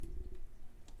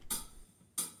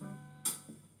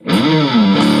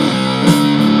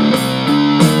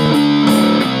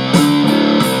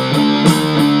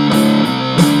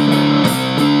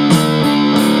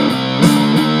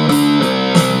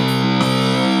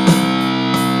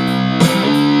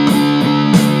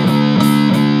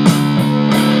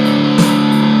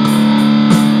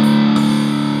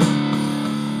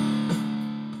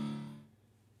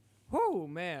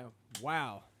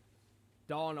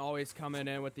just coming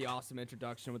in with the awesome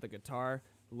introduction with the guitar.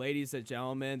 Ladies and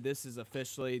gentlemen, this is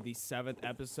officially the 7th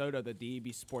episode of the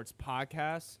DEBSports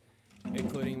podcast,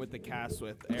 including with the cast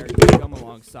with Eric Beckham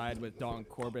alongside with Don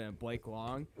Corbin and Blake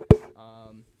Long.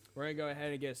 We're going to go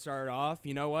ahead and get started off.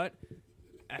 You know what?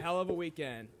 A hell of a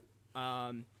weekend.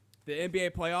 The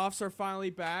NBA playoffs are finally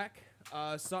back.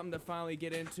 Something to finally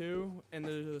get into in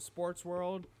the sports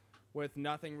world with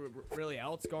nothing really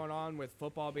else going on, with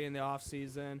football being the off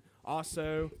season.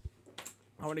 Also,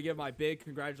 I want to give my big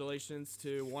congratulations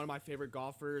to one of my favorite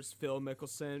golfers, Phil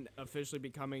Mickelson, officially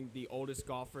becoming the oldest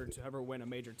golfer to ever win a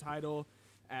major title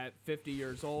at 50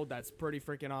 years old. That's pretty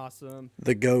freaking awesome.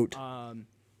 The GOAT.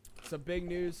 Some big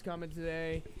news coming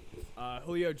today.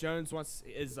 Julio Jones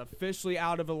is officially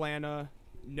out of Atlanta.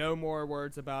 No more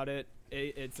words about it.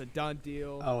 It's a done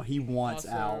deal. Oh, he wants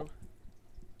out.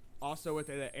 Also,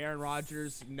 with Aaron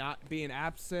Rodgers not being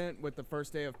absent with the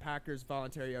first day of Packers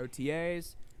voluntary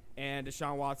OTAs, and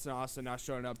Deshaun Watson also not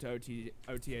showing up to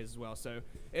OTAs as well. So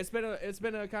it's been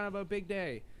a kind of a big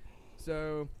day.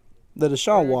 So the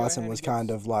Deshaun Watson was kind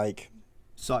of like,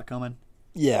 saw it coming.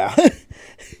 Yeah.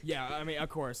 Yeah, I mean, of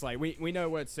course, like we know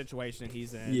what situation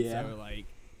he's in. Yeah. So like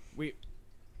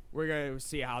we're gonna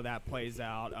see how that plays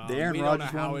out. The Aaron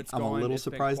Rodgers one, I'm a little It's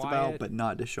been surprised quiet. about, but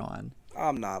not Deshaun.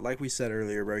 I'm not. Like we said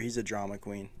earlier, bro, he's a drama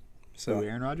queen. So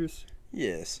Aaron Rodgers?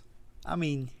 Yes. I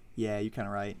mean, yeah, you're kind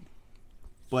of right.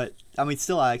 But, I mean,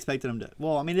 still, I expected him to.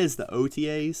 Well, I mean, it is the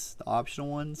OTAs, the optional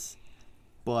ones.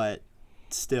 But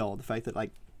still, the fact that,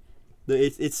 like,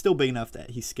 it's still big enough that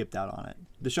he skipped out on it.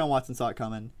 Deshaun Watson saw it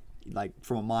coming, like,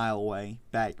 from a mile away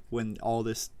back when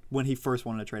he first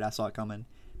wanted to trade. I saw it coming.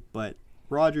 But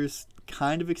Rodgers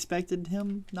kind of expected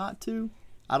him not to.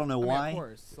 I don't know why. Of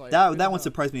course. Like, that one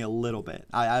surprised me a little bit.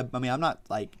 I mean, I'm not,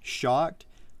 like, shocked,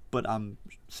 but I'm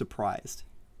surprised.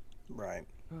 Right.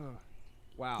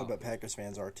 Wow. I bet Packers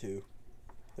fans are too.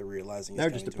 They're realizing They're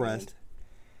just depressed.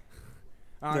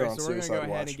 All They're right, on so we're gonna go suicide ahead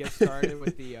watch. and get started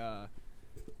with the.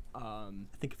 I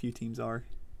think a few teams are.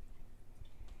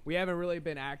 We haven't really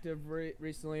been active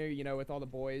recently, you know, with all the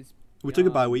boys. We took a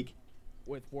bye week.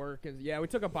 With work, yeah, we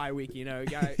took a bye week. You know, you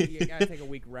gotta take a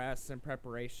week rest and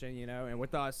preparation. You know, and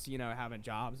with us, you know, having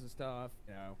jobs and stuff,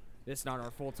 you know, it's not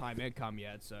our full time income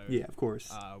yet. So Yeah, of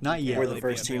course. Not yet. We're really the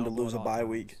first be team to available lose at a all bye times.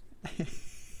 week.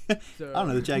 So, I don't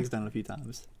know. The Jags done it a few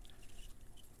times.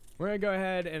 We're gonna go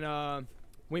ahead and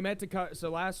we meant to cut. So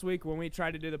last week when we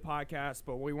tried to do the podcast,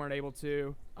 but we weren't able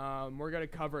to. We're gonna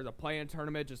cover the play-in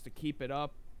tournament just to keep it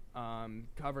up.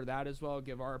 Cover that as well.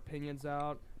 Give our opinions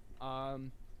out.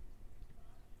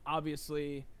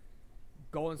 Obviously,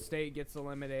 Golden State gets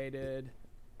eliminated.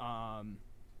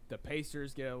 The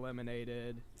Pacers get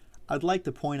eliminated. I'd like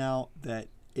to point out that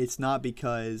it's not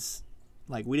because,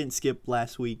 like, we didn't skip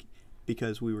last week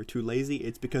because we were too lazy.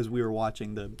 It's because we were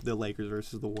watching the Lakers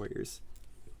versus the Warriors.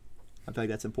 I feel like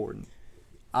that's important.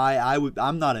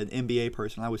 I'm not an NBA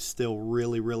person. I was still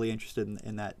really, really interested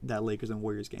in that Lakers and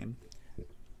Warriors game.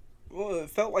 Well, it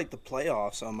felt like the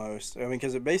playoffs almost. I mean,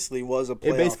 because it basically was a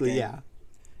playoff game. Yeah.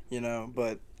 You know,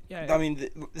 but Yeah. I mean,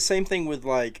 the same thing with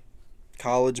like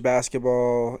college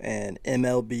basketball and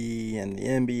MLB and the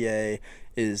NBA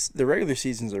is the regular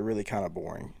seasons are really kind of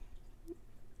boring.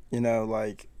 You know,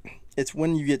 like it's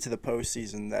when you get to the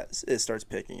postseason that it starts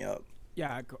picking up.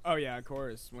 Yeah. Oh yeah. Of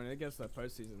course. When it gets to the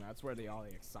postseason, that's where all the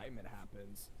excitement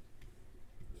happens.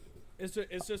 It's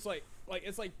just like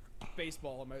it's like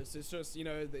baseball almost. It's just, you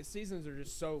know, the seasons are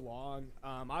just so long.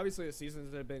 Obviously the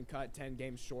seasons have been cut 10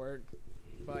 games short.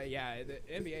 But yeah, the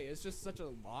NBA is just such a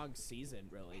long season,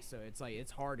 really. So it's like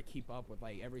it's hard to keep up with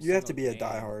like every. You have to single be a game,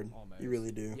 diehard. almost. You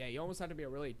really do. Yeah, you almost have to be a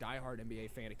really diehard NBA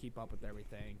fan to keep up with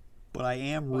everything. But I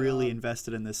am really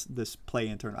invested in this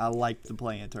play-in tournament. I liked the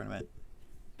play-in tournament.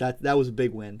 That was a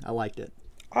big win. I liked it.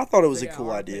 I thought it was So, a yeah,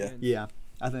 cool our idea. opinions. Yeah,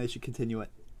 I think they should continue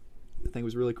it. I think it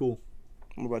was really cool.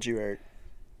 What about you, Eric?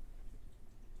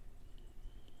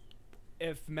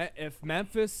 If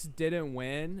Memphis didn't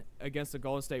win against the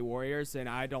Golden State Warriors, then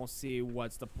I don't see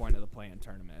what's the point of the play-in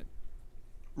tournament.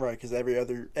 Right, because the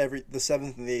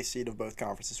 7th and the 8th seed of both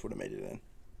conferences would have made it in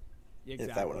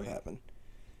if that would have happened.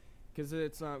 Because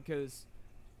it's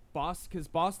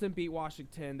Boston beat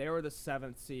Washington. They were the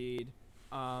 7th seed.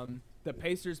 The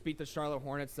Pacers beat the Charlotte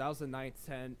Hornets. That was the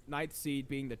 9th seed,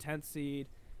 being the 10th seed,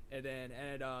 and then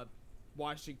ended up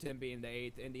Washington being the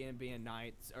 8th, Indiana being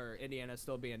 9th, or Indiana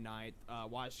still being 9th.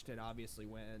 Washington obviously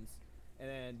wins. And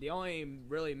then the only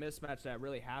really mismatch that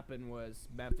really happened was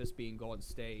Memphis beating Golden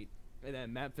State. And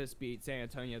then Memphis beat San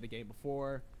Antonio the game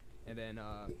before. And then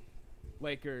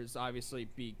Lakers obviously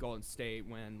beat Golden State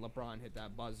when LeBron hit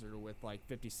that buzzer with like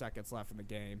 50 seconds left in the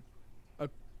game.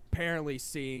 Apparently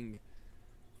seeing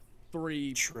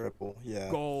 3 triple, yeah.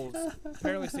 goals.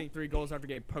 Apparently seeing 3 goals after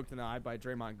getting poked in the eye by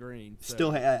Draymond Green. So.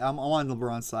 Still, I'm on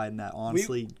LeBron's side in that,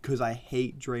 honestly, because I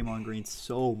hate Draymond Green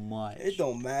so much. It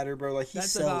don't matter, bro. Like, he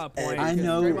That's sells about a point, I because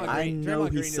know Draymond he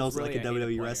Green is sells really like a hated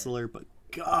WWE player. wrestler, but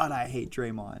God, I hate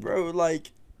Draymond. Bro,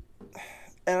 like,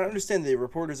 and I understand the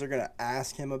reporters are going to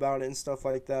ask him about it and stuff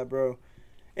like that, bro.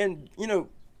 And, you know,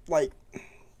 like,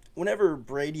 whenever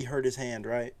Brady hurt his hand,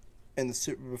 right, in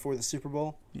the before the Super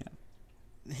Bowl, Yeah.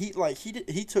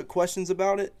 he took questions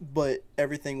about it, but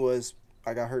everything was,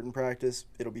 I got hurt in practice.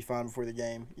 It'll be fine before the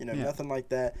game. You know, Yeah. nothing like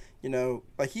that. You know,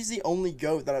 like, he's the only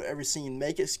GOAT that I've ever seen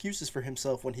make excuses for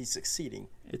himself when he's succeeding.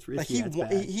 It's Like,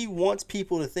 risky. he wants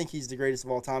people to think he's the greatest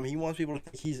of all time. He wants people to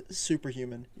think he's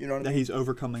superhuman. You know what I that mean? he's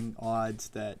overcoming odds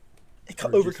that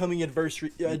Overcoming adverse.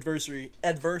 overcoming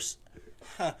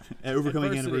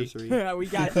Adversity. anniversary. Yeah, we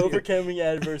got you. Overcoming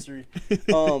adversary.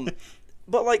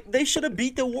 But like, they should have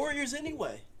beat the Warriors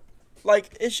anyway.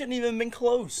 Like, it shouldn't even been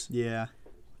close. Yeah.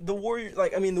 The Warriors,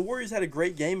 the Warriors had a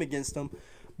great game against them,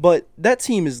 but that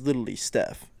team is literally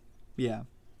Steph. Yeah.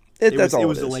 That's all it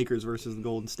was it the is. Lakers versus the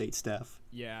Golden State Steph.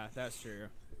 Yeah, that's true.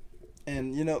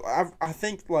 And you know, I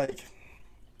think, like,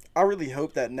 I really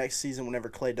hope that next season, whenever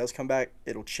Klay does come back,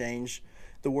 it'll change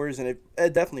the Warriors, and it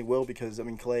definitely will, because I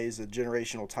mean, Klay is a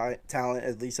generational talent,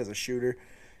 at least as a shooter,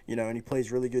 you know, and he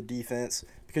plays really good defense.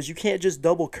 Because you can't just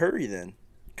double Curry then,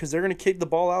 because they're gonna kick the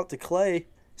ball out to Klay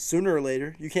sooner or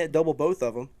later. You can't double both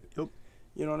of them. Nope.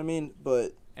 You know what I mean?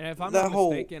 But And if I'm that not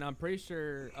whole- mistaken, I'm pretty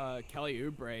sure Kelly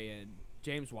Oubre and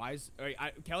James Wise.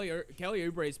 Kelly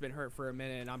Oubre's been hurt for a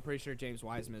minute, and I'm pretty sure James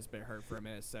Wiseman's been hurt for a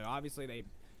minute. So obviously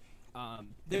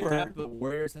their depth of the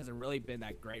Warriors hasn't really been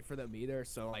that great for them either.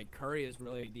 So like Curry is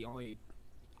really the only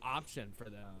option for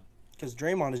them. Because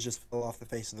Draymond has just fell off the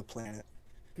face of the planet.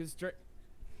 Because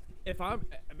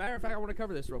matter of fact, I want to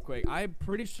cover this real quick. I'm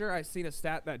pretty sure I've seen a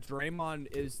stat that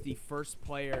Draymond is the first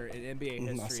player in NBA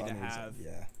I history saw to news have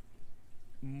yeah.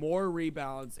 more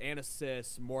rebounds and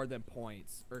assists more than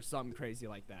points or something crazy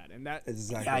like that. And that That's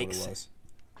exactly what Yikes. it was.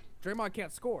 Draymond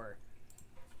can't score.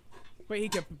 But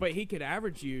he could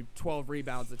average you 12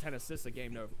 rebounds and 10 assists a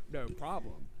game, no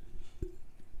problem.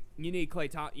 You need Klay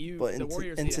Thompson. But The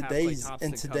Warriors in need to have Klay today's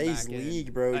Thompson come today's back league,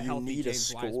 and bro, a you healthy need a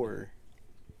James Wiseman. scorer.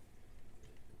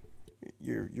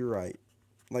 You're right.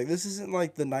 Like, this isn't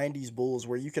like the '90s Bulls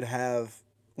where you could have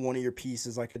one of your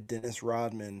pieces, like a Dennis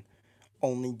Rodman,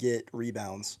 only get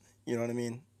rebounds. You know what I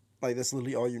mean? Like, that's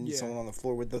literally all you need. Yeah. Someone on the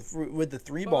floor with the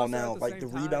three But ball also now. at the Like, the same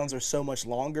time- rebounds are so much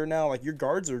longer now. Like, your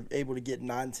guards are able to get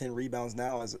 9-10 rebounds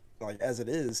now as it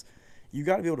is. You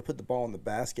got to be able to put the ball in the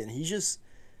basket. And he's just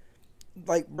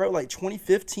like, bro, like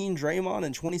 2015 Draymond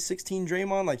and 2016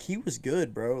 Draymond, like, he was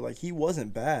good, bro. Like, he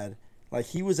wasn't bad. Like,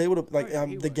 he was able to, like, Oh, yeah,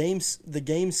 he was. the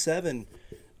game 7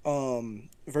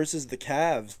 versus the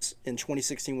Cavs in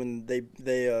 2016 when the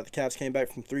Cavs came back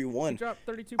from 3-1. He dropped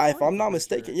 32 If points, I'm not pretty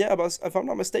mistaken, sure. yeah, but if I'm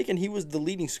not mistaken, he was the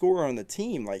leading scorer on the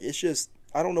team. Like, it's just,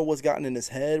 I don't know what's gotten in his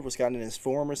head, what's gotten in his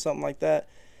form or something like that.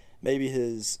 Maybe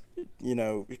his,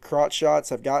 crotch shots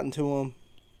have gotten to him.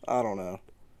 I don't know.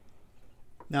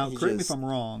 Now, He correct me just- if I'm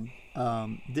wrong.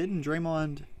 Didn't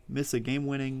Draymond miss a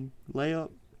game-winning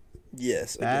layup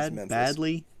Yes, against Memphis.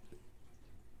 badly?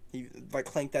 He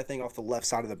clanked that thing off the left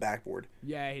side of the backboard.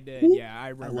 Yeah, he did. Yeah, I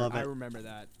remember. love I it. remember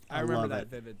that. I I remember love that it.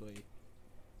 vividly.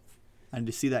 And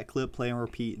to see that clip play and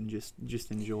repeat and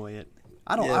just enjoy it.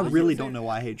 I Yeah, I but really you don't say- know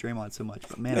why I hate Draymond so much,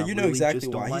 but man, No, I you know really exactly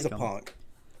just why. don't He's like a him. punk.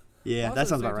 Yeah, Also, that at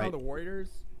sounds the about same time, right. The Warriors,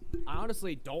 I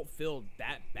honestly don't feel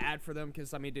that bad for them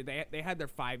because, I mean, dude, they had their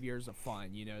 5 years of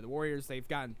fun. You know, the Warriors, they've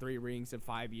gotten 3 rings in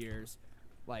 5 years.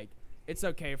 Like, it's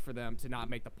okay for them to not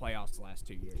make the playoffs the last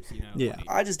 2 years, you know? Yeah. Like,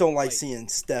 I just don't like Like- seeing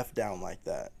Steph down like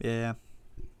that. Yeah,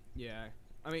 yeah.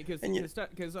 I mean,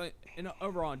 because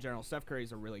overall in general, Steph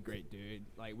Curry's a really great dude.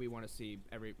 Like, we want to see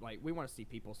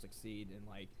people succeed, and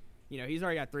like, he's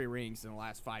already got 3 rings in the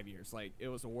last 5 years. Like, it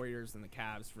was the Warriors and the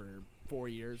Cavs for 4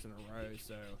 years in a row.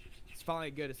 So it's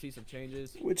finally good to see some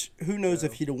changes. Which, who knows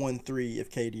if So- he'd have won 3 if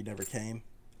KD never came.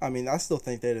 I mean, I still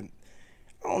think they'd have.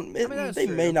 that's They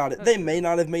true. may not. That's They true. may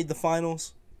not have made the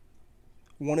finals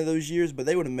one of those years, but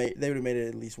they would have made it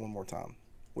at least one more time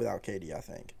without KD, I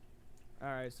think. All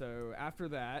right, so after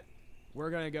that, we're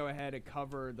gonna go ahead and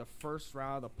cover the first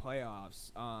round of the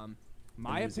playoffs.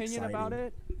 My It was opinion about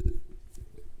exciting.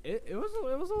 it was a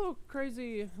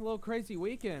little crazy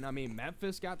weekend. I mean,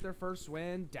 Memphis got their first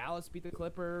win. Dallas beat the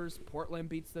Clippers. Portland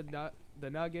beats the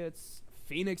Nuggets.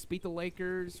 Phoenix beat the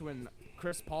Lakers when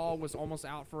Chris Paul was almost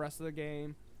out for the rest of the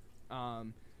game.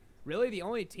 Really, the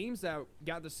only teams that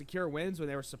got the secure wins when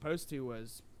they were supposed to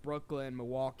was Brooklyn,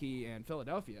 Milwaukee, and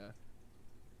Philadelphia.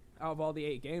 Out of all the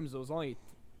 8 games, there was only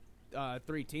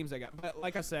three teams. But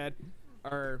like I said,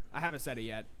 or I haven't said it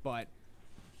yet, but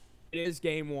it is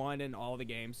game one in all the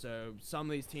games, so some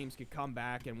of these teams could come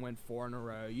back and win 4 in a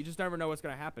row. You just never know what's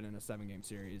going to happen in a 7-game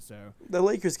series. So the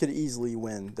Lakers could easily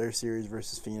win their series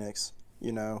versus Phoenix.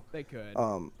 You know, they could.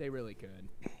 They really could.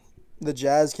 The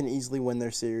Jazz can easily win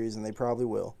their series, and they probably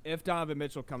will. If Donovan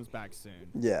Mitchell comes back soon.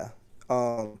 Yeah.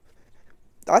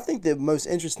 I think the most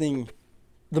interesting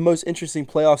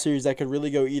playoff series that could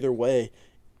really go either way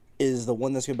is the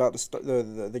one that's about to start,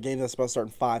 the game that's about to start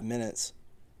in 5 minutes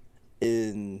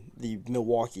in the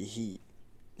Milwaukee Heat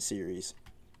series.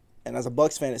 And as a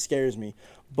Bucks fan, it scares me,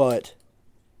 but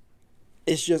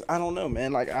it's just, I don't know,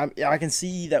 man. Like, I can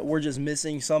see that we're just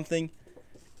missing something,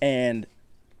 and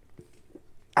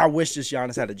I wish just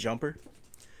Giannis had a jumper,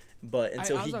 but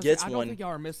until he gets one. I don't think y'all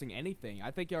are missing anything.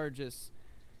 I think y'all are just.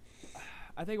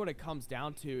 I think what it comes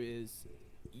down to is,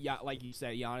 yeah, like you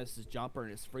said, Giannis' jumper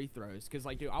and his free throws. Because,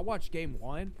 like, dude, I watched game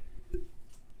one.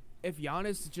 If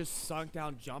Giannis just sunk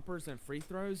down jumpers and free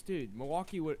throws, dude,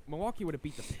 Milwaukee would have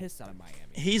beat the piss out of Miami.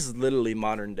 He's literally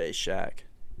modern day Shaq.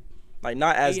 Like,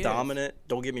 not as dominant,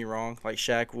 don't get me wrong. Like,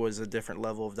 Shaq was a different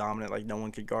level of dominant. Like, no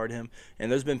one could guard him.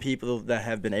 And there's been people that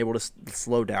have been able to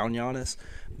slow down Giannis.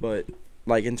 But,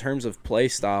 like, in terms of play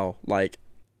style, like,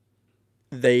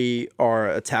 they are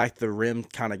attack the rim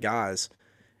kind of guys.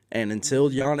 And until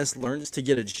Giannis learns to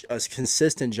get a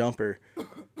consistent jumper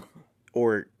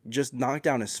or just knock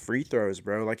down his free throws,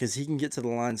 bro, like, because he can get to the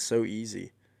line so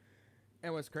easy.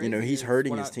 And what's crazy, you know, he's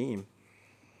hurting his team.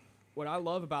 What I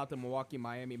love about the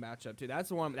Milwaukee-Miami matchup, too,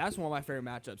 that's one of my favorite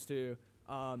matchups, too.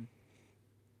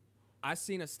 I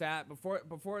seen a stat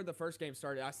before the first game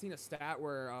started. I seen a stat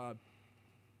where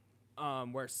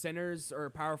centers or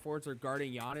power forwards are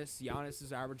guarding Giannis. Giannis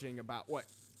is averaging about what?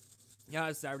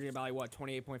 Giannis is averaging about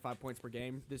 28.5 points per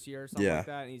game this year or something like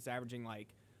that, and he's averaging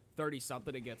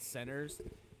 30-something against centers.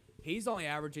 He's only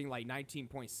averaging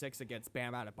 19.6 against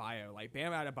Bam Adebayo. Like,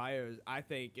 Bam Adebayo, I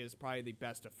think, is probably the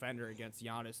best defender against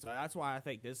Giannis. So that's why I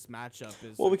think this matchup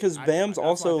is. Well, because Bam's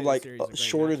also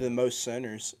shorter than most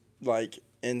centers,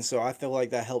 and so I feel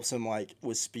like that helps him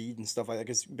with speed and stuff like that.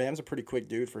 Because Bam's a pretty quick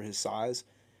dude for his size.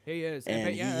 He is, and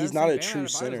he's not a true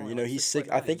center. You know, he's 6.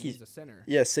 I think he's a center.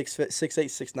 Yeah, 6'8",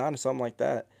 6'9", or something like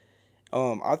that.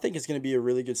 I think it's going to be a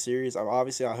really good series.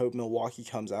 Obviously, I hope Milwaukee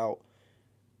comes out.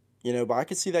 You know, but I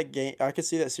could see that game. I could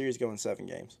see that series going 7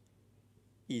 games,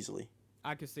 easily.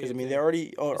 I could see. Because they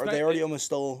already almost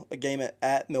stole a game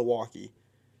at Milwaukee.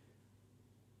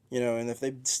 You know, and if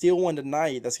they steal one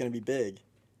tonight, that's going to be big.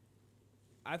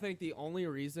 I think the only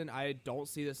reason I don't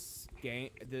see this game,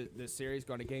 the series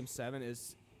going to Game 7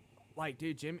 is,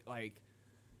 dude, Jimmy,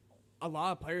 a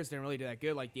lot of players didn't really do that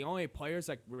good. The only players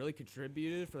that really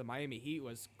contributed for the Miami Heat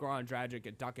was Goran Dragic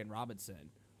and Duncan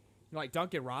Robinson.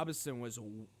 Duncan Robinson was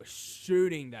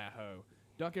shooting that hoe.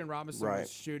 Duncan Robinson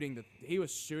was shooting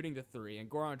the three, and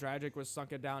Goran Dragic was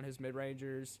sunking down his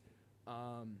mid-rangers.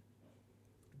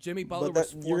 Jimmy Butler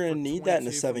was 4 you're going to need that in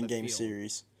a 7-game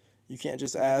series. You can't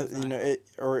just add,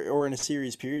 or in a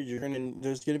series period.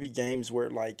 There's going to be games where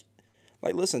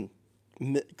listen,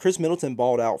 Chris Middleton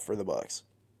balled out for the Bucks.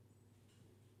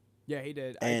 Yeah, he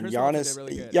did. And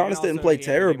Giannis didn't play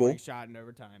terrible. Shot in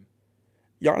overtime.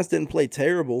 Giannis didn't play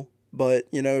terrible, but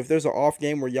if there's an off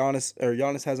game where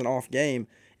Giannis has an off game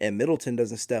and Middleton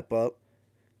doesn't step up,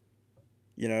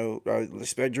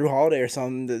 expect Drew Holiday or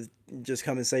something to just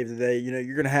come and save the day.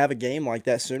 You're gonna have a game like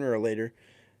that sooner or later.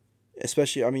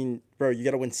 Especially, you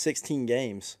got to win 16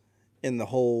 games in the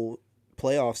whole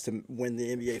playoffs to win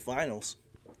the NBA Finals.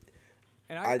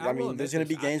 And there's going to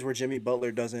be games where Jimmy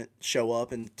Butler doesn't show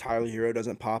up and Tyler Hero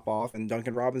doesn't pop off and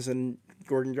Duncan Robinson,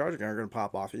 Gordon Dragic are going to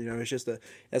pop off. It's just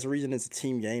that's the reason it's a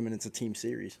team game and it's a team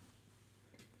series.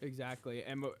 Exactly.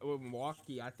 And with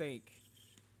Milwaukee, I think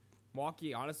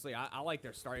honestly, I like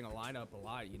their starting lineup a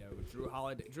lot.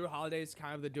 Drew Holiday's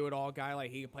kind of the do-it-all guy.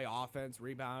 He can play offense,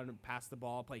 rebound, pass the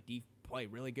ball, play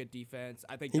really good defense.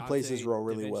 I think he plays his role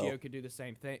really well. Could do the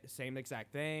same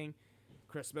exact thing.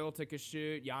 Chris Middleton could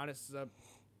shoot. Giannis is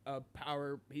a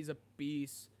power. He's a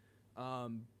beast.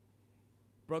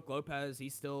 Brook Lopez,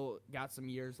 he's still got some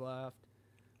years left.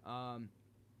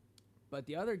 But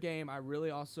the other game I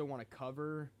really also want to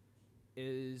cover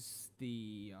is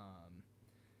the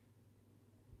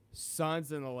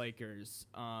Suns and the Lakers.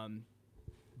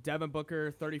 Devin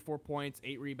Booker, 34 points,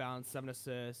 8 rebounds, 7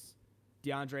 assists.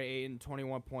 DeAndre Ayton,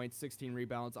 21 points, 16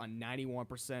 rebounds on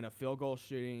 91% of field goal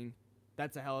shooting.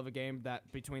 That's a hell of a game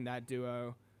between that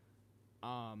duo.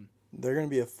 They're going to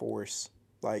be a force.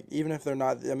 Even if they're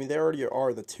not, they already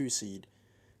are the 2 seed.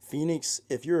 Phoenix,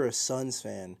 if you're a Suns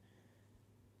fan,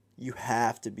 you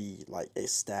have to be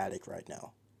ecstatic right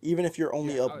now. even if you're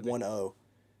only Yeah, I up would think 1-0.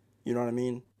 You know what I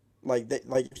mean? Like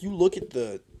if you look at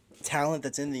the talent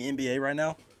that's in the NBA right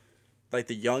now, like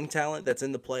the young talent that's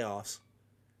in the playoffs,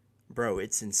 bro,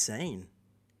 it's insane.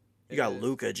 You it got is.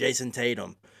 Luka, Jason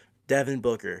Tatum, Devin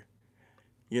Booker.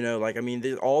 You know, like I mean,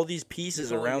 there's all these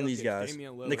pieces Nikola around these Jokic, guys.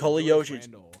 Damian Lillard, Nikola Julius Jokic.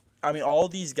 Randle. I mean, all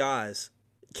these guys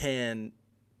can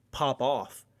pop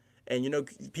off. And, you know,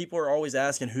 people are always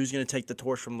asking who's going to take the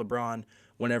torch from LeBron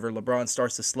whenever LeBron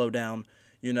starts to slow down,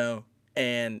 you know.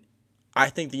 And I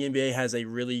think the NBA has a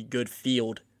really good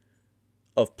field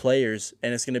of players.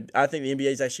 And I think the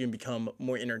NBA is actually going to become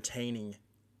more entertaining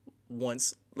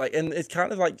once. And it's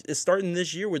kind of like it's starting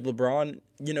this year with LeBron,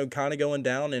 you know, kind of going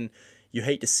down. And you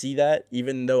hate to see that,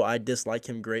 even though I dislike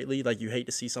him greatly. Like, you hate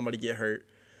to see somebody get hurt.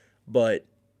 But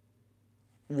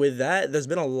with that, there's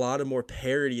been a lot of more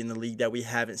parity in the league that we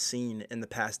haven't seen in the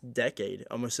past decade,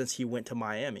 almost since he went to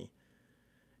Miami.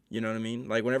 You know what I mean?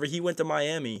 Like, whenever he went to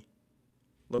Miami,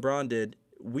 LeBron did,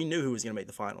 we knew who was going to make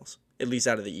the finals, at least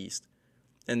out of the East.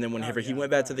 And then whenever he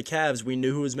went back to the Cavs, we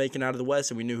knew who was making out of the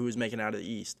West and we knew who was making out of the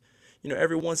East. You know,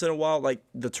 every once in a while, like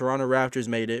the Toronto Raptors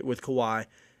made it with Kawhi,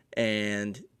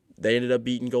 and they ended up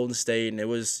beating Golden State, and it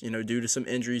was, you know, due to some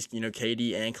injuries. You know,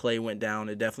 KD and Clay went down.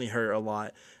 It definitely hurt a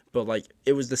lot. But, like,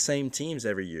 it was the same teams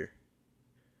every year.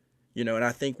 You know, and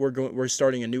I think we're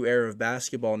starting a new era of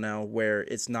basketball now where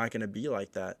it's not going to be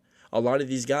like that. A lot of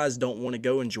these guys don't want to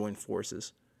go and join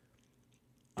forces.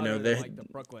 You know, They're like the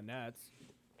Brooklyn Nets.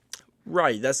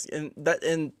 Right.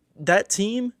 That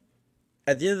team,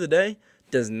 at the end of the day,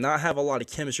 does not have a lot of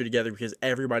chemistry together because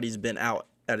everybody's been out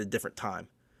at a different time.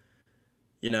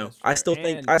 You know, I still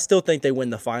think they win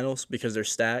the finals because they're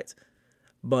stacked,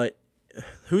 but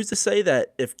who's to say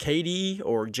that if KD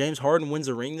or James Harden wins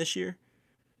a ring this year,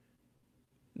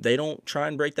 they don't try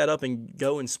and break that up and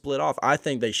go and split off? I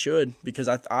think they should because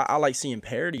I like seeing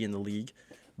parity in the league,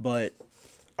 but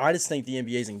I just think the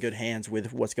NBA is in good hands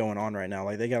with what's going on right now.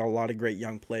 Like, they got a lot of great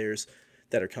young players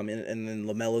that are coming, and then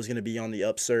LaMelo's going to be on the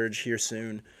upsurge here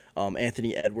soon.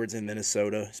 Anthony Edwards in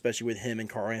Minnesota, especially with him and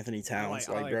Karl Anthony Towns.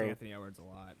 I like bro, Anthony Edwards a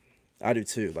lot. I do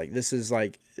too. This is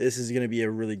going to be a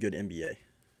really good NBA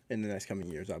in the next coming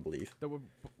years, I believe.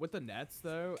 With the Nets,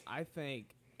 though, I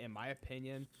think, in my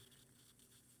opinion,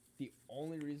 the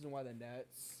only reason why the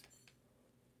Nets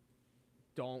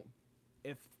don't,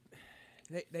 if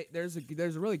there's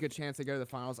a really good chance they go to the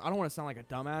finals. I don't want to sound like a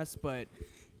dumbass, but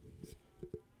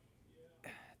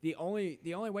the only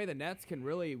way the Nets can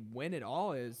really win it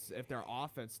all is if their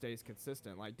offense stays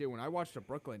consistent. Like, dude, when I watch the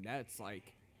Brooklyn Nets,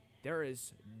 like, there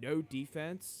is no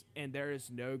defense and there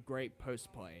is no great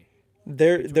post play.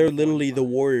 They're literally the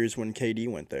Warriors when KD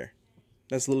went there.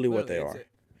 That's literally what they are.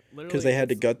 Because they had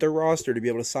to gut their roster to be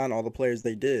able to sign all the players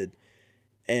they did.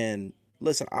 And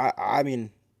listen, I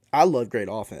mean, I love great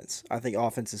offense. I think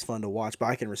offense is fun to watch, but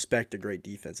I can respect a great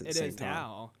defense at the same time. It is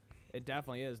now. It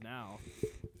definitely is now.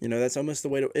 You know, that's almost the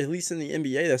way to, at least in the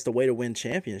NBA, that's the way to win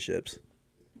championships.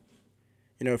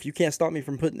 You know, if you can't stop me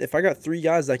from if I got three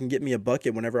guys that can get me a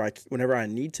bucket whenever I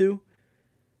need to,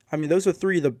 I mean, those are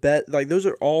three of the best. Like, those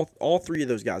are all three of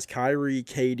those guys, Kyrie,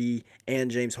 KD,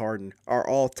 and James Harden, are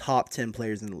all top 10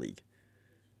 players in the league.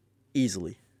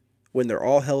 Easily. When they're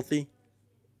all healthy.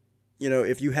 You know,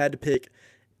 if you had to pick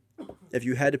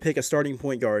a starting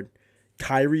point guard,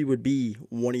 Kyrie would be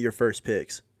one of your first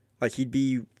picks. Like, he'd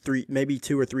be maybe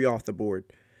 2 or 3 off the board.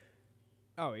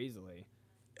 Oh, easily.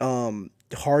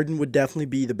 Harden would definitely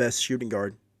be the best shooting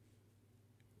guard,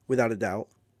 without a doubt.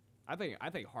 I think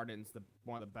Harden's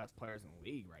one of the best players in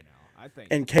the league right now.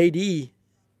 And KD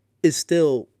is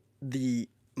still the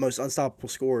most unstoppable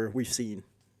scorer we've seen.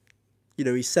 You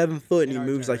know, he's 7 foot and he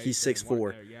moves like he's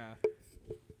 6'4". Yeah.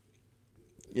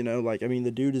 You know, like, I mean,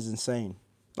 the dude is insane.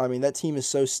 I mean, that team is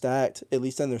so stacked, at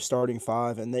least in their starting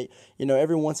five, and they, you know,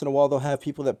 every once in a while they'll have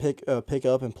people that pick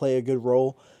up and play a good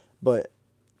role, but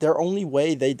their only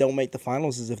way they don't make the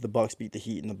finals is if the Bucks beat the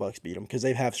Heat and the Bucks beat them, because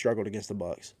they have struggled against the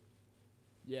Bucks.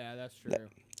 Yeah, that's true.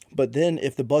 But then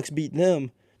if the Bucks beat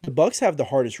them, the Bucks have the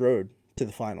hardest road to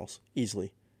the finals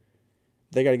easily.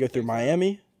 They got to go through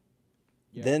Miami.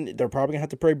 Yeah. Then they're probably going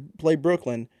to have to play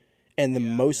Brooklyn,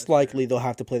 and most likely they'll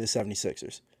have to play the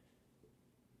 76ers.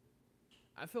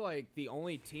 I feel like the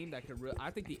only team that could really –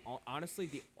 I think honestly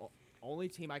the only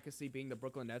team I could see being the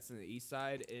Brooklyn Nets in the East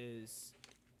side is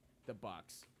the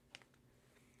Bucks.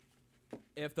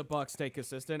 If the Bucks stay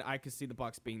consistent, I could see the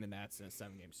Bucks being the Nets in a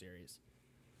 7-game series.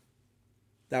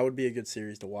 That would be a good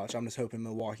series to watch. I'm just hoping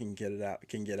Milwaukee can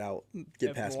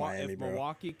get past Miami, bro. If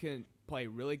Milwaukee can play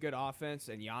really good offense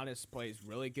and Giannis plays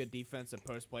really good defense and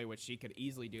post play, which he could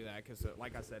easily do that because,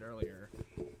 like I said earlier,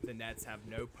 the Nets have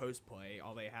no post play.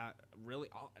 All they have really,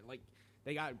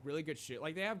 they got really good shit.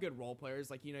 Like, they have good role players.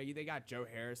 Like, they got Joe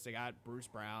Harris, they got Bruce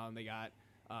Brown, they got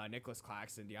Nicholas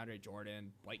Claxton, DeAndre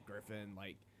Jordan, Blake Griffin.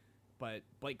 Like, but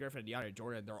Blake Griffin and DeAndre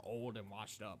Jordan, they're old and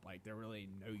washed up. Like, they're really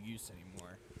no use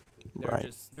anymore.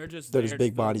 They're just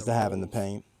big bodies to have in the roles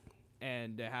paint.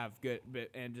 and to have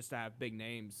just to have big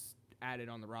names added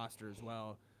on the roster as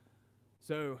well.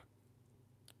 So,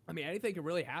 I mean, anything can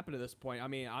really happen at this point. I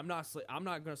mean, I'm not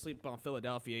going to sleep on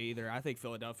Philadelphia either. I think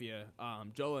Philadelphia,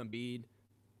 Joel Embiid,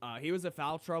 he was in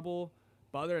foul trouble,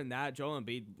 but other than that, Joel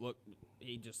Embiid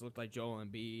just looked like Joel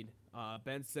Embiid.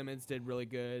 Ben Simmons did really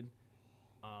good.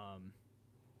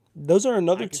 Those are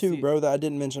another two, bro, that I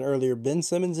didn't mention earlier. Ben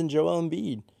Simmons and Joel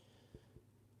Embiid.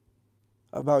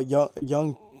 About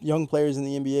young players in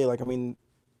the NBA. Like, I mean,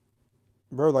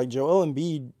 bro, like Joel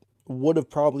Embiid would have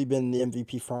probably been the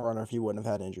MVP frontrunner if he wouldn't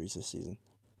have had injuries this season.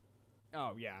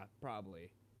 Oh yeah,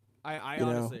 probably. I you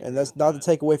honestly know, and that's not to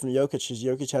take away from Jokic, because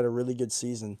Jokic had a really good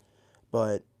season,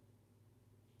 and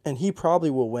he probably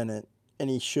will win it, and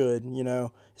he should,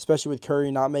 especially with Curry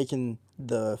not making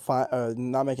the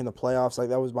playoffs. Like,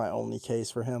 that was my only case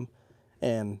for him,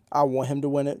 and I want him to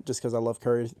win it just because I love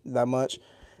Curry that much.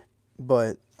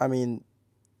 But I mean,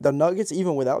 the Nuggets,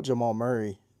 even without Jamal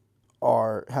Murray,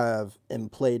 have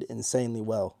played insanely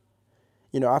well.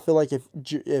 I feel like if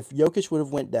Jokic would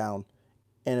have went down,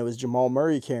 and it was Jamal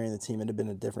Murray carrying the team, it'd have been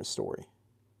a different story.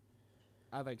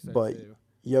 I think so but too.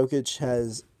 Jokic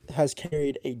has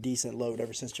carried a decent load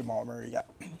ever since Jamal Murray got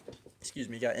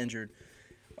injured.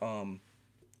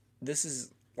 This is,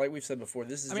 like we've said before,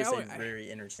 this is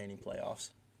very entertaining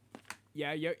playoffs.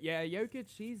 Yeah, Jokic,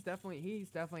 he's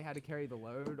definitely had to carry the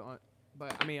load on.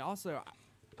 But I mean, also,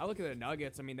 I look at the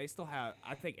Nuggets. I mean, they still have.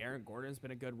 I think Aaron Gordon's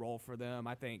been a good role for them.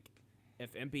 I think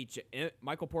if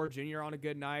Michael Porter Jr. on a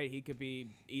good night, he could be.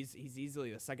 He's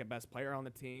easily the second best player on the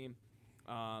team.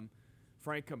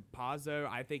 Frank Campazzo,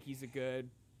 I think he's a good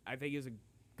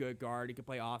guard. He can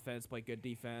play offense, play good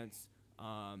defense.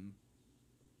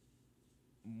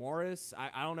 Morris,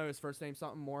 I don't know his first name,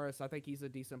 something Morris. I think he's a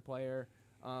decent player.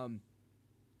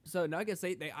 So Nuggets,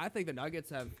 I think the Nuggets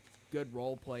have good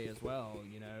role play as well.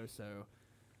 So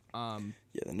the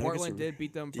Portland did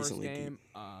beat them first game.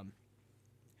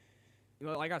 Deep.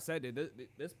 Like I said, dude,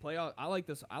 this playoff, I like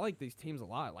these teams a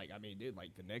lot. Like, I mean, dude,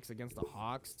 like the Knicks against the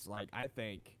Hawks, like I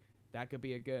think that could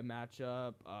be a good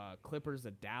matchup. Clippers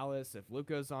at Dallas, if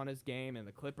Luka's on his game and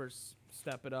the Clippers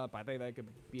step it up, I think that could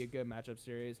be a good matchup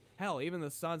series. Hell, even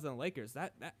the Suns and the Lakers,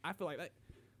 that I feel like that.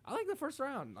 I like the first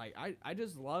round. Like, I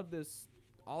just love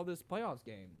all this playoffs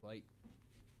game. Like,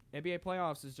 NBA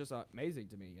playoffs is just amazing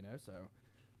to me, So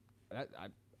that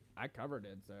I covered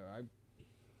it. So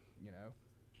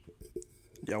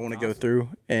Yeah, I want to go through,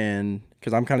 and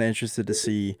because I'm kind of interested to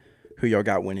see who y'all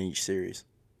got winning each series.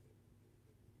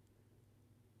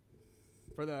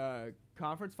 For the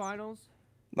conference finals?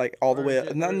 Like, all the way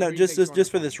up. No,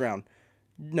 just for this round.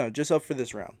 No, just up for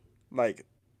this round. Like,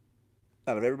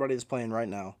 out of everybody that's playing right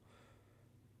now,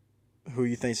 who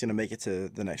you think is going to make it to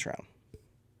the next round?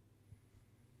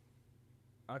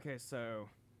 Okay, so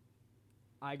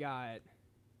I'm going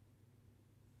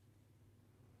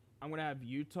to have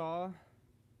Utah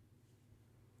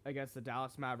against the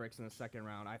Dallas Mavericks in the second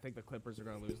round. I think the Clippers are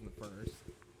going to lose in the first.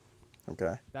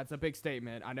 Okay. That's a big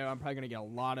statement. I know I'm probably going to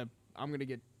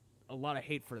get a lot of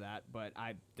hate for that, but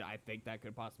I think that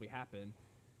could possibly happen.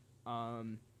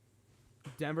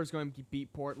 Denver's going to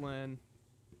beat Portland.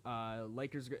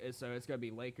 Lakers, so it's going to be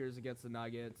Lakers against the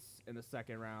Nuggets in the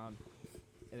second round.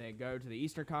 And then go to the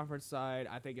Eastern Conference side.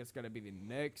 I think it's going to be the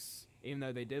Knicks. Even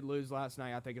though they did lose last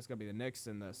night, I think it's going to be the Knicks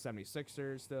and the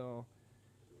 76ers still.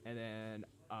 And then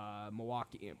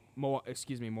Milwaukee and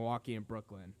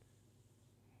Brooklyn.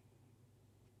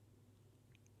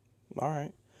 All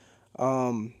right.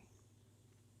 All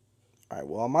right.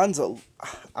 Well,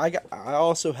 I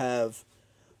also have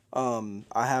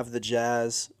I have the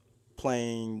Jazz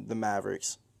playing the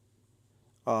Mavericks.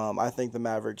 I think the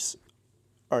Mavericks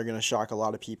are going to shock a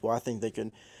lot of people. I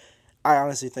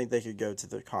honestly think they could go to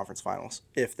the conference finals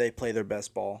if they play their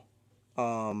best ball.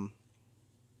 As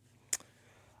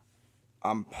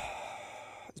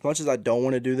much as I don't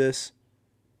want to do this,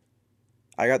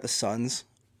 I got the Suns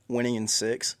winning in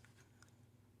 6.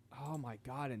 Oh my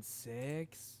God, in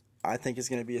 6? I think it's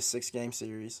going to be a 6-game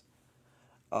series.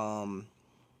 I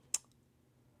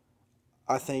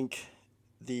think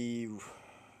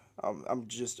I'm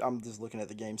just looking at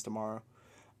the games tomorrow,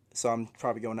 so I'm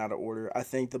probably going out of order. I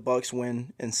think the Bucks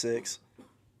win in 6.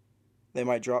 They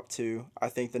might drop 2. I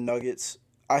think the Nuggets.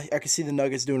 I could see the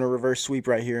Nuggets doing a reverse sweep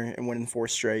right here and winning 4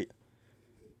 straight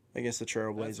against the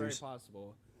Trailblazers. That's very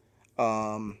possible.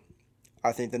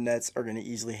 I think the Nets are going to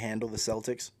easily handle the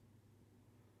Celtics.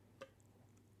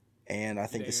 And I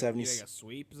think the 70s. You think a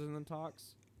sweep is in the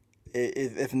talks?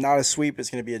 If not a sweep, it's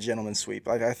going to be a gentleman's sweep.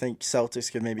 Like I think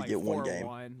Celtics could maybe Like get one game.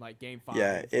 4-1, like game 5.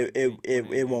 Yeah,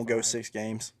 it won't go 6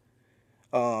 games.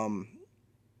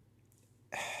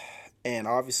 And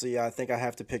obviously, I think I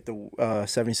have to pick the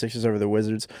 76ers over the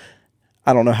Wizards.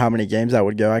 I don't know how many games that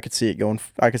would go. I could see it going.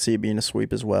 I could see it being a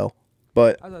sweep as well.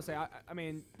 But I was gonna say, I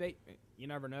mean, you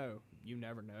never know. You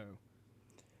never know.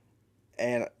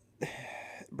 And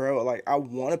bro, like I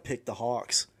want to pick the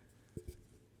Hawks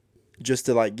just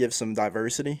to like give some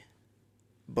diversity,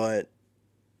 but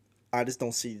I just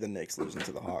don't see the Knicks losing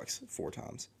to the Hawks 4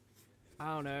 times.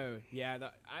 I don't know. Yeah,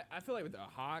 I feel like with the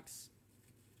Hawks,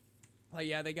 like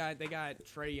yeah, they got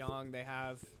Trae Young. They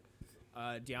have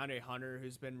DeAndre Hunter,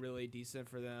 who's been really decent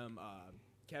for them.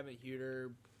 Kevin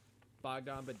Huerter,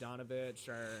 Bogdan Bogdanovic,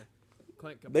 or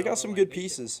Clint Capella. They got some good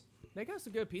pieces. They got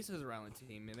some good pieces around the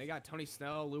team, and they got Tony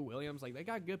Snell, Lou Williams. Like they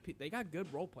got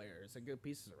good role players and good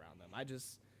pieces around them.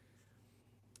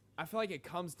 I feel like it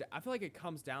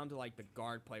comes down to like the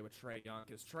guard play with Trae Young,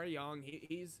 because Trae Young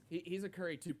he's a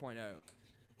Curry 2.0.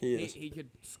 He could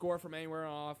score from anywhere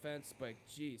on offense, but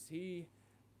geez, he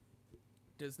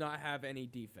does not have any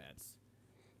defense.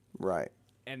 Right.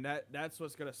 And that's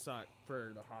what's gonna suck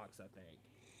for the Hawks, I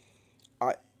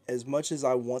think. As much as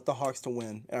I want the Hawks to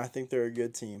win, and I think they're a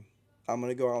good team, I'm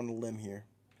gonna go out on a limb here.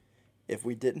 If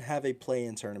we didn't have a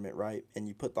play-in tournament, right, and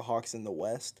you put the Hawks in the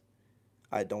West,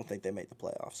 I don't think they make the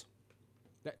playoffs.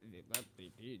 You're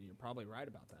probably right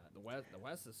about that.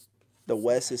 The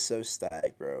West is so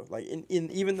stacked, bro. Like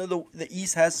even though the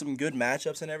East has some good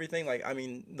matchups and everything, like I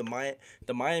mean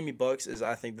the Miami Bucks is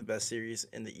I think the best series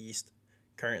in the East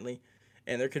currently.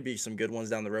 And there could be some good ones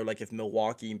down the road. Like if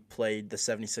Milwaukee played the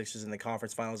 76ers in the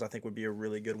conference finals, I think would be a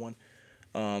really good one.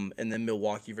 And then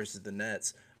Milwaukee versus the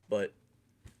Nets. But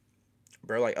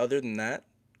bro, like other than that,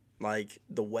 like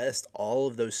the West, all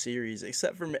of those series,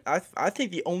 except for I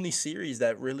think the only series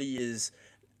that really is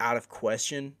out of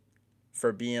question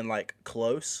for being like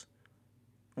close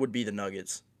would be the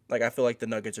Nuggets. Like I feel like the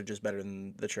Nuggets are just better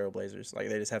than the Trailblazers. Like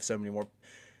they just have so many more.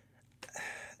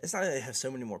 It's not that they have so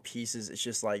many more pieces. It's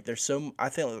just like there's so. I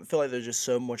feel like they're just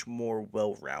so much more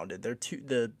well rounded. The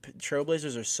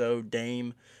Trailblazers are so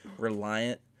Dame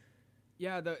reliant.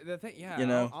 Yeah, the thing. Yeah, you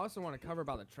know? I also want to cover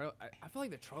about the Trail. I feel like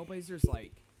the Trailblazers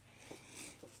like.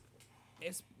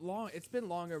 It's been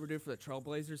long overdue for the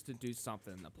Trailblazers to do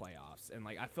something in the playoffs, and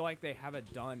like I feel like they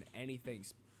haven't done anything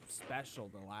special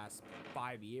the last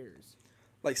 5 years.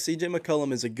 Like C.J.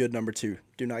 McCollum is a good number 2.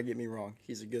 Do not get me wrong;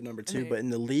 he's a good number 2. But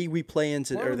in the league we play in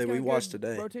today, or that we watch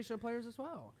today, rotational players as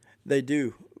well. They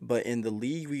do, but in the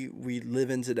league we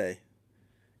live in today,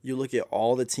 you look at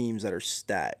all the teams that are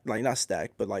stacked, like not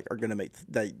stacked, but like are gonna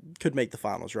could make the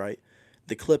finals, right?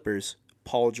 The Clippers,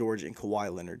 Paul George and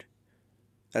Kawhi Leonard.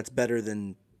 That's better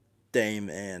than Dame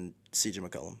and C.J.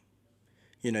 McCollum.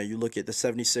 You know, you look at the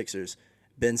 76ers,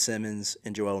 Ben Simmons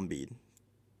and Joel Embiid.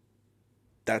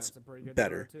 That's a pretty good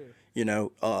better. Too. You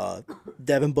know,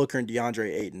 Devin Booker and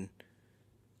DeAndre Ayton.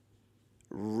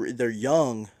 They're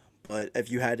young, but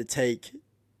if you had to take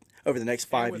over the next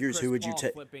 5 years, who would you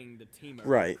take? Flipping the team over.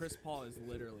 Right. Chris Paul is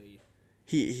literally.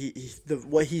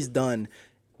 What he's done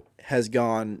has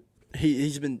gone.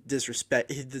 He's been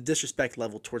the disrespect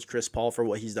level towards Chris Paul for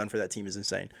what he's done for that team is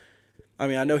insane. I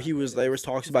mean, I know there was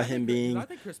talks about him being. I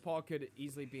think Chris Paul could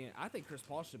easily be in. I think Chris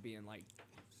Paul should be in like,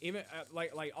 even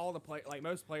like all the like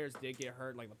most players did get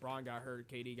hurt. Like LeBron got hurt,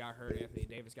 KD got hurt, Anthony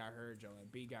Davis got hurt, Joel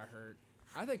Embiid got hurt.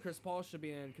 I think Chris Paul should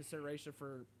be in consideration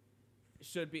for,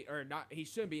 should be or not. He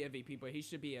shouldn't be MVP, but he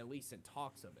should be at least in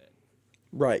talks of it.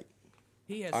 Right.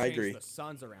 He has changed the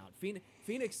Suns around.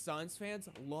 Phoenix Suns fans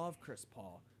love Chris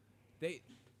Paul.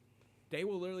 They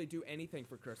will literally do anything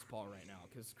for Chris Paul right now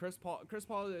because Chris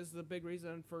Paul is the big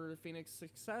reason for Phoenix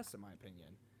success, in my opinion.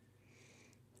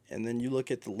 And then you look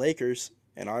at the Lakers,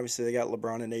 and obviously they got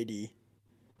LeBron and AD,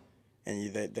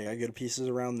 and they got good pieces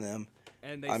around them.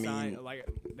 And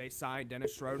they signed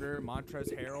Dennis Schroeder,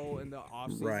 Montrezl Harrell in the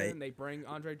offseason. Right. They bring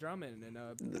Andre Drummond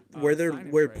and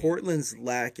where Portland's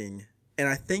lacking, and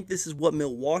I think this is what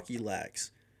Milwaukee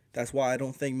lacks. That's why I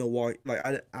don't think Milwaukee.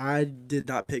 Like I did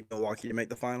not pick Milwaukee to make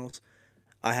the finals.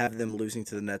 I have them losing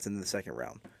to the Nets in the second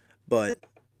round, but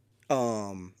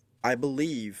I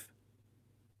believe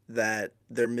that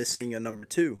they're missing a number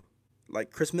 2.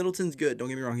 Like Chris Middleton's good. Don't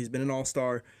get me wrong; he's been an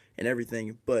all-star and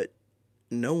everything, but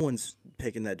no one's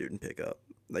picking that dude in pickup.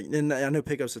 Like, and I know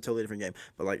pickup's a totally different game,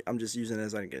 but like I'm just using it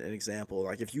as like an example.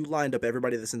 Like if you lined up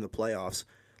everybody that's in the playoffs,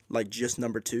 like just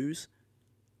number 2s.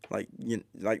 Like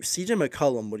C.J.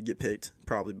 McCollum would get picked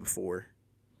probably before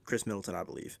Chris Middleton, I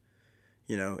believe.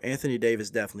 Anthony Davis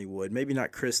definitely would. Maybe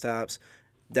not Kristaps,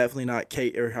 definitely not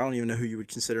Kate, or I don't even know who you would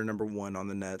consider number one on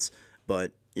the Nets.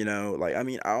 But,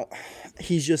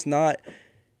 he's just not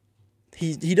 –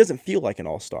 he doesn't feel like an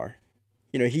all-star.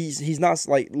 He's not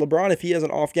like LeBron. If he has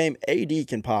an off game, AD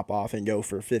can pop off and go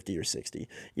for 50 or 60.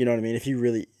 You know what I mean? If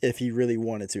he really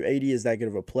wanted to. AD is that good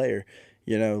of a player.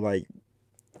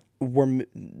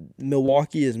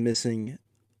 Milwaukee is missing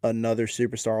another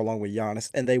superstar along with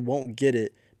Giannis, and they won't get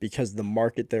it because of the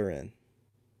market they're in.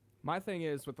 My thing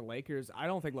is with the Lakers, I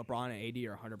don't think LeBron and AD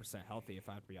are 100% healthy, if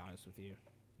I have to be honest with you.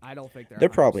 I don't think they're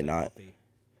probably not. Healthy.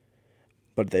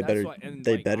 But they better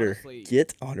honestly,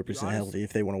 get 100% healthy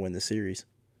if they want to win the series.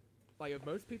 Like, if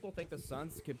most people think the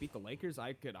Suns could beat the Lakers,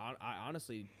 I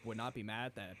honestly would not be mad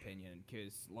at that opinion,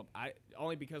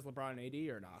 only because LeBron and AD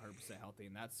are not 100% healthy,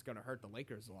 and that's going to hurt the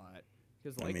Lakers a lot.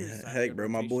 Heck, bro,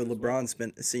 my boy LeBron's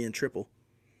been seeing triple.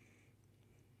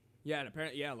 Yeah, and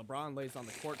apparently, LeBron lays on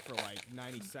the court for like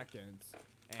 90 seconds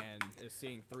and is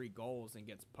seeing 3 goals and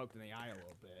gets poked in the eye a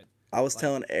little bit. I was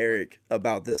telling Eric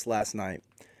about this last night.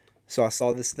 So I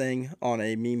saw this thing on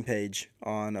a meme page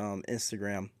on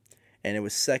Instagram, and it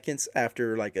was seconds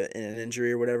after like an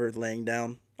injury or whatever, laying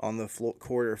down on the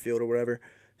court or field or whatever.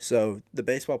 So the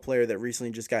baseball player that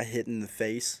recently just got hit in the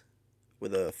face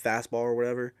with a fastball or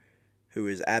whatever, who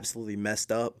is absolutely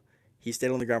messed up, he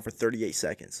stayed on the ground for 38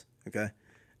 seconds, okay?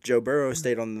 Joe Burrow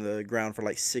stayed on the ground for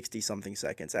like 60-something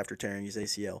seconds after tearing his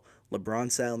ACL.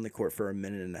 LeBron sat on the court for a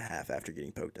minute and a half after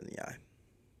getting poked in the eye.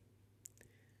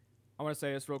 I want to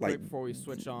say this real quick before we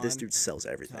switch on. This dude sells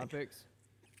everything. Topics.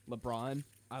 LeBron,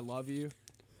 I love you.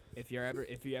 If you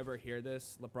ever hear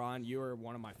this, LeBron, you are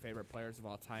one of my favorite players of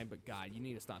all time. But God, you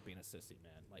need to stop being a sissy,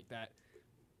 man. Like that.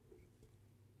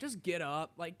 Just get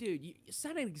up, like, dude. You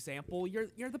set an example.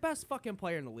 You're the best fucking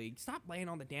player in the league. Stop laying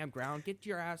on the damn ground. Get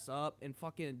your ass up and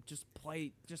fucking just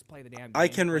play the damn game. I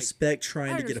can respect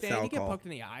trying to get a foul you call. Get poked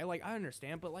in the eye, like I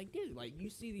understand, but like, dude, like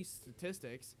you see these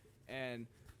statistics, and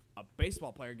a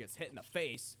baseball player gets hit in the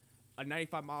face, a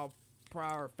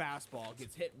 95-mile-per-hour fastball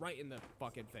gets hit right in the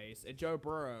fucking face, and Joe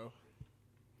Burrow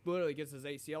literally gets his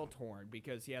ACL torn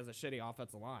because he has a shitty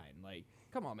offensive line. Like,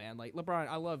 come on, man. Like, LeBron,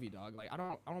 I love you, dog. Like, I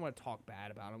don't want to talk bad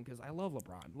about him because I love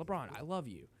LeBron. LeBron, I love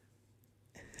you.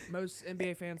 Most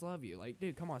NBA fans love you. Like,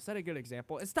 dude, come on, set a good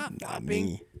example and stop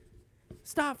flopping.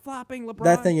 Stop flopping, LeBron.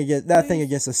 That thing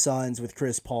against the Suns with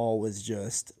Chris Paul was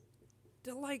just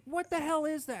like, what the hell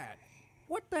is that?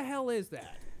 What the hell is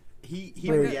that? He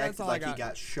reacted like he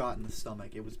got shot in the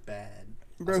stomach. It was bad.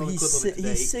 Bro, he's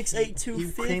 6'8",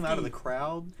 250. He came out of the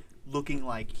crowd looking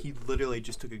like he literally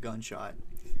just took a gunshot.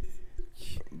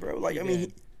 Bro, like, I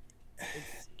mean,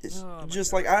 it's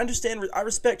just like, I understand, I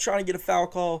respect trying to get a foul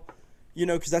call,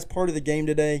 because that's part of the game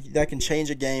today. That can change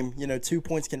a game. 2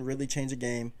 points can really change a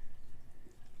game.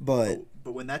 But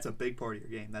when that's a big part of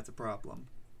your game, that's a problem.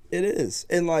 It is.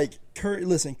 And, like, Curry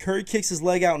kicks his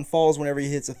leg out and falls whenever he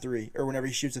hits a three or whenever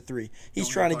he shoots a three. He's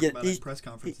trying to get an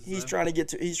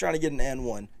and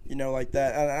one, like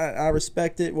that. I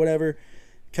respect it, whatever,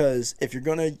 because if you're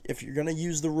gonna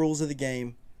use the rules of the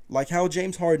game, like how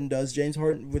James Harden does, James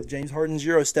Harden's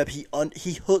Euro step, he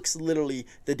hooks literally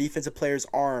the defensive player's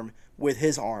arm with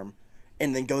his arm,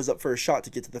 and then goes up for a shot to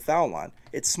get to the foul line.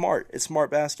 It's smart. It's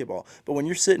smart basketball. But when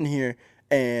you're sitting here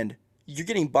and you're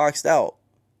getting boxed out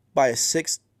by a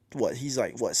 6'1",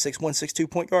 6'2"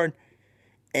 point guard,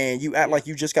 and you act like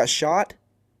you just got shot?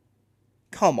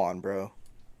 Come on, bro.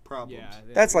 Problems.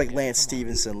 Yeah, that's like Lance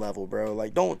Stevenson level, bro.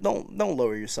 Like, don't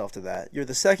lower yourself to that. You're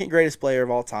the second greatest player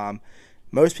of all time.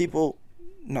 Not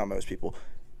most people,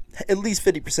 at least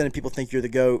 50% of people think you're the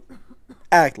GOAT.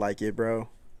 Act like it, bro.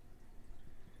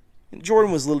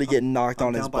 Jordan was literally getting knocked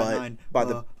on his butt by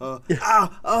the.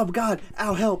 Ow! Oh God!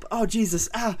 Ow! Help! Oh Jesus!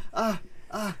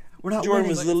 We're not Jordan winning.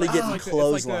 was literally getting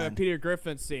clotheslined. It's like the Peter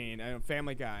Griffin scene in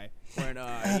Family Guy when he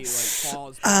like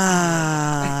falls.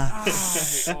 That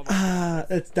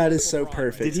is so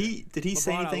perfect. Did he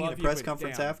say anything in the press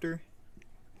conference after?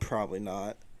 Probably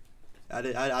not.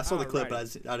 I saw the clip,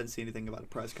 but I didn't see anything about a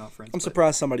press conference. I'm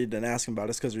surprised somebody didn't ask him about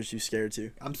it because they're too scared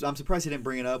to. I'm surprised he didn't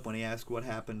bring it up when he asked what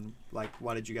happened. Like,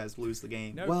 why did you guys lose the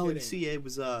game? No well, kidding. you see, it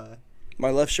was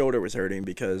my left shoulder was hurting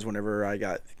because whenever I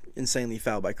got insanely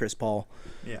fouled by Chris Paul.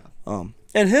 Yeah.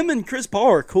 And him and Chris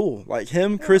Paul are cool. Like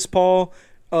him, Chris Paul,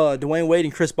 Dwayne Wade,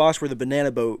 and Chris Bosh were the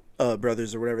Banana Boat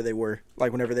brothers or whatever they were.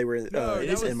 Like whenever they were in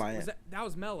Miami. That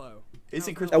was Melo.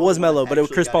 That was Melo,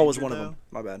 but Chris Paul was one of them.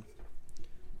 My bad.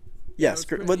 Yes,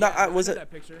 was it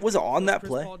on that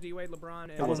play? Paul, D-Wade, LeBron,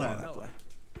 and it wasn't on that play.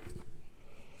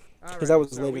 Because that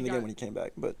was later in the game when he came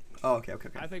back. But okay.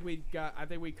 I think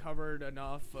we covered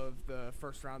enough of the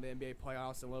first round of the NBA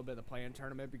playoffs and a little bit of the play-in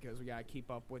tournament because we gotta keep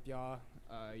up with y'all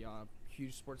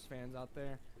huge sports fans out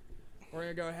there. We're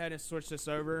gonna go ahead and switch this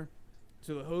over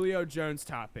to the Julio Jones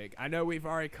topic. I know we've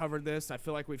already covered this. I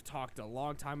feel like we've talked a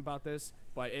long time about this,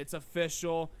 but it's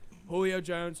official. Julio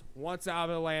Jones wants out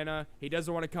of Atlanta. He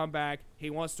doesn't want to come back. He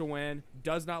wants to win.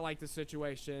 Does not like the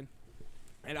situation.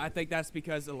 And I think that's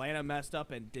because Atlanta messed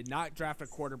up and did not draft a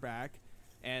quarterback,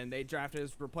 and they drafted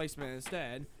his replacement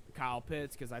instead, Kyle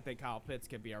Pitts, because I think Kyle Pitts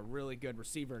can be a really good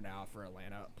receiver now for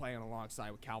Atlanta, playing alongside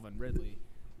with Calvin Ridley.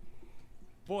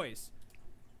 Boys,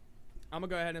 I'm going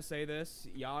to go ahead and say this.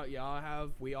 We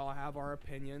all have our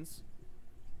opinions.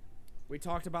 We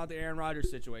talked about the Aaron Rodgers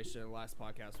situation in the last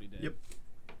podcast we did. Yep.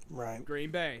 right.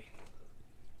 Green Bay.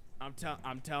 I'm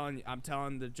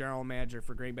telling the general manager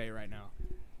for Green Bay right now,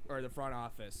 or the front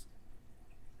office.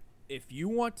 If you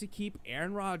want to keep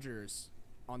Aaron Rodgers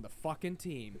on the fucking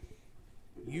team,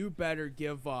 you better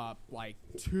give up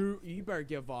you better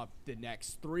give up the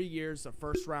next 3 years of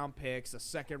first round picks, a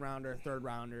second rounder, third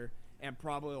rounder, and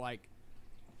probably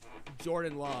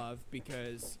Jordan Love,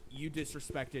 because you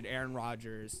disrespected Aaron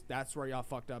Rodgers. That's where y'all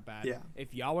fucked up at. Yeah.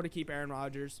 If y'all want to keep Aaron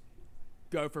Rodgers,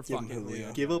 go for Give him fucking Julio.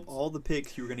 Julio. Give up all the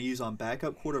picks you were going to use on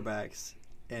backup quarterbacks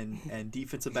and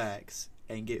defensive backs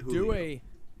and get Julio.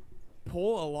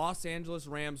 Pull a Los Angeles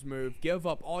Rams move. Give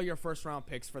up all your first round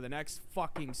picks for the next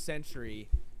fucking century.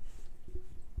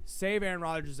 Save Aaron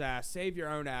Rodgers' ass. Save your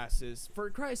own asses. For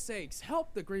Christ's sakes,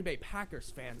 help the Green Bay Packers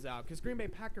fans out. Because Green Bay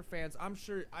Packer fans,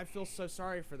 I feel so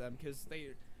sorry for them because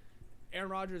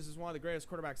Aaron Rodgers is one of the greatest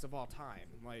quarterbacks of all time.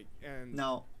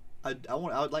 Now, I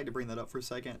would like to bring that up for a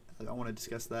second. I want to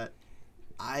discuss that.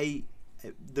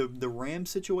 The Rams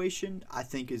situation I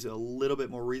think is a little bit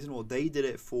more reasonable. They did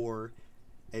it for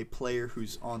a player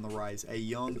who's on the rise, a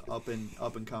young up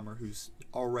and comer who's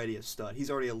already a stud.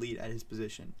 He's already elite at his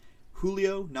position.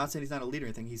 Julio, not saying he's not a leader or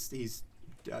anything. He's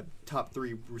a top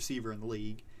 3 receiver in the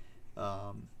league,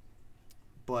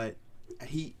 but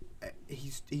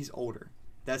he's older.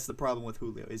 That's the problem with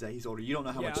Julio, is that he's older. You don't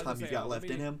know how much time he's got left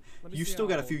in him. You still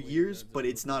got a few years, but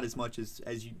it's not as much as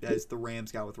the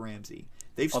Rams got with Ramsey.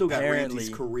 They've still got Ramsey's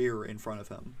career in front of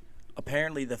him.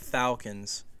 Apparently the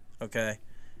Falcons,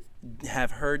 have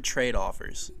heard trade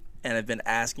offers and have been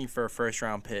asking for a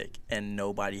first-round pick, and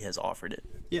nobody has offered it.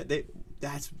 Yeah,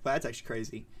 that's actually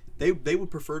crazy. They would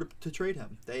prefer to trade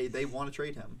him. They want to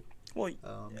trade him. Well,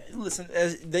 listen,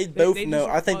 they both know.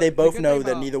 I think they both know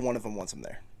that neither one of them wants him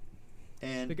there.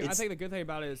 And I think the good thing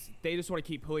about it is they just want to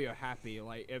keep Julio happy.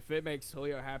 If it makes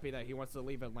Julio happy that he wants to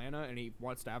leave Atlanta and he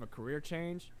wants to have a career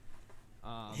change,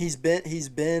 he's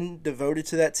been devoted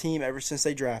to that team ever since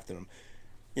they drafted him.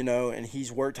 And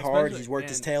he's worked hard. He's worked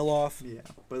his tail off. Yeah,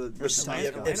 but if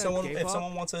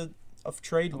someone wants a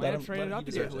trade, Atlanta traded up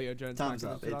to get Julio Jones. Time's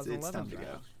up. It's time to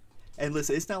go. And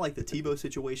listen, it's not like the Tebow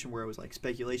situation where it was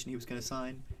speculation he was going to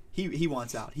sign. He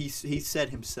wants out. He said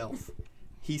himself.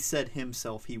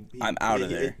 I'm out of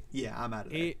there. I'm out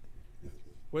of there. He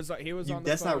was on the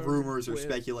That's phone not rumors or with,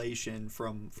 speculation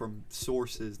from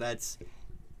sources. That's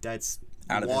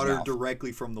out of water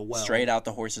directly from the well. Straight out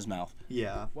the horse's mouth.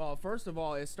 Yeah. Well, first of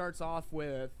all, it starts off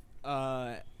with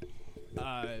NFL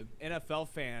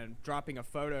fan dropping a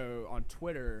photo on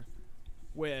Twitter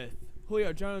with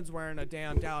Julio Jones wearing a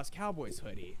damn Dallas Cowboys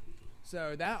hoodie.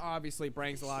 So that obviously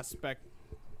brings a lot of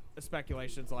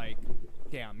speculations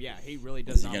damn, yeah, he really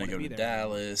does not want to be there.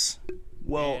 Dallas.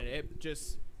 Well, and it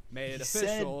just made it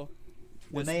official.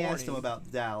 When they asked him about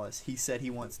Dallas, he said he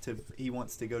wants to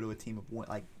go to a team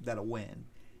of that'll win.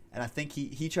 And I think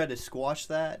he tried to squash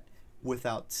that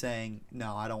without saying,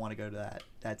 no, I don't want to go to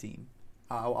that team.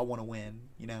 I want to win,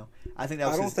 I think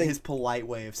that was his polite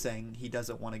way of saying he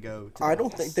doesn't want to go to I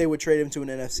don't think they would trade him to an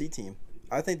NFC team.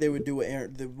 I think they would do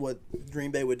what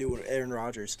Green Bay would do with Aaron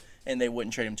Rodgers, and they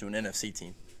wouldn't trade him to an NFC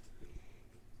team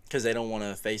because they don't want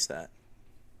to face that.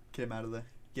 Get him out of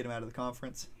the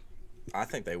conference. I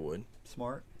think they would.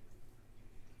 Smart.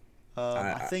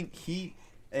 I think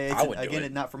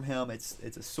again, not from him. It's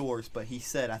a source, but he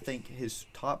said I think his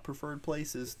top preferred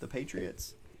place is the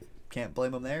Patriots. Can't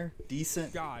blame him there.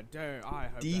 Decent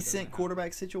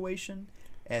quarterback situation,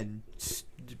 and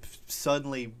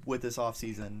suddenly with this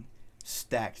offseason,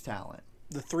 stacked talent.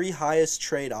 The 3 highest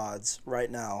trade odds right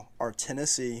now are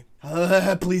Tennessee.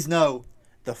 Please no.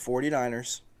 The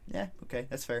 49ers. Yeah, okay,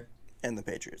 that's fair. And the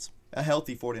Patriots. A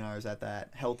healthy 49ers at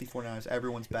that. Healthy 49ers.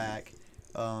 Everyone's back.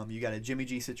 You got a Jimmy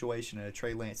G situation and a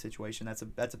Trey Lance situation. That's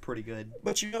a pretty good.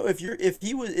 But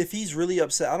if he's really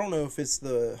upset, I don't know if it's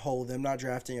the whole them not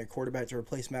drafting a quarterback to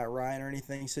replace Matt Ryan or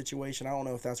anything situation. I don't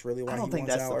know if that's really why he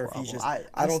wants out, or if he's just. I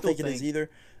don't think it is either.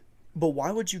 But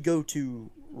why would you go to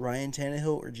Ryan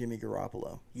Tannehill or Jimmy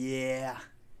Garoppolo? Yeah.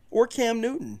 Or Cam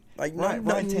Newton? Like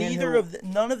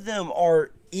none of them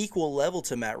are equal level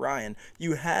to Matt Ryan.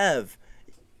 You have.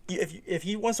 If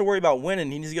he wants to worry about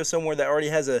winning, he needs to go somewhere that already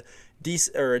has a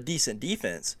decent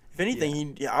defense. If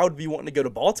anything, I would be wanting to go to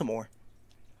Baltimore.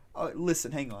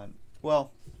 Listen, hang on.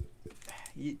 Well,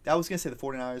 I was gonna say the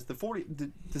 49ers.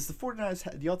 Does the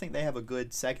 49ers? Do y'all think they have a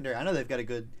good secondary? I know they've got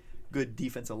a good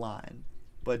defensive line,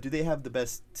 but do they have the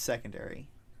best secondary?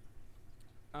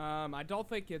 I don't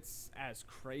think it's as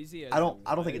crazy as I don't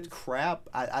think it's crap.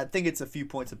 I think it's a few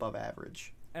points above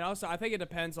average. And also, I think it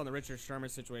depends on the Richard Sherman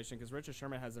situation because Richard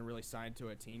Sherman hasn't really signed to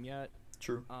a team yet.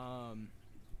 True.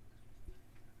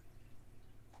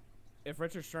 If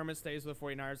Richard Sherman stays with the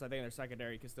 49ers, I think their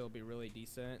secondary can still be really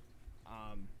decent.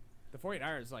 The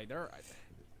 49ers, like they're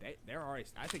already,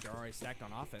 I think they're already stacked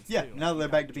on offense. Yeah, too. now that they're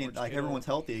back to being George like Kittle. everyone's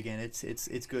healthy again, it's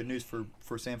good news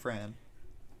for San Fran.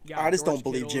 Yeah, I just George don't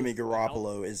believe Kittle Jimmy is the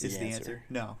Garoppolo is the answer.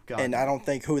 No, God. And I don't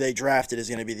think who they drafted is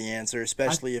going to be the answer,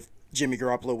 especially if Jimmy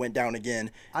Garoppolo went down again.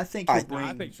 I think he'll bring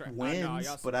I think wins,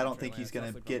 y'all but I don't Trey think he's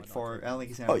Lance. going to Y'all get sleep on far. Trey I don't think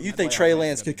he's going to. Oh, you think Trey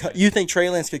Lance could? You think Trey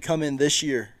Lance could come in this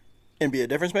year and be a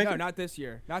difference maker? No, not this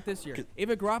year. Not this year.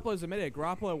 Even Garoppolo's admitted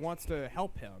Garoppolo wants to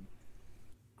help him.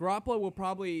 Garoppolo will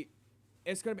probably.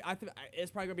 It's gonna be. I think it's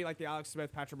probably gonna be like the Alex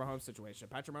Smith, Patrick Mahomes situation.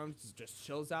 Patrick Mahomes just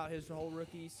chills out his whole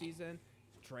rookie season.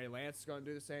 Trey Lance is gonna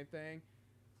do the same thing.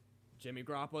 Jimmy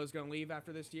Garoppolo is gonna leave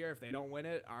after this year. If they don't win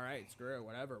it, all right, screw it,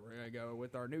 whatever. We're gonna go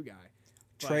with our new guy.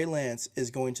 Trey Lance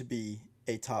is going to be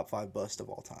a top 5 bust of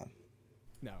all time.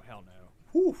 No, hell no.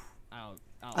 Whew.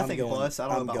 I think going. bust. I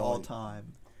don't I'm know about all going.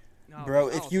 time. No, Bro,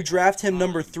 I don't if you think draft him all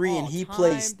number time. 3 and All he time,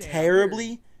 plays damn,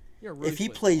 terribly, you're if he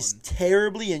ruthless plays on.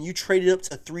 terribly and you traded up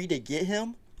to 3 to get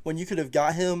him when you could have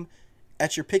got him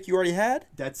at your pick you already had,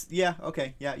 That's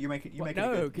okay. Yeah, you're making a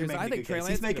good. You're making I a think good Trey case. Lance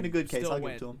He's making a good case. still I'll give it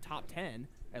went to him. top 10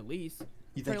 at least.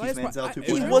 You think Trey he's Lance Manziel I- 2.0?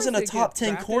 if He wasn't a did get top 10 drafted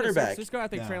in San quarterback. Francisco, I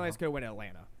think Trey No. Lance could win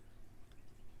Atlanta.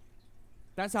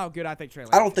 That's how good I think Trey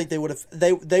Lance. I don't think they would have.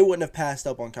 They wouldn't have passed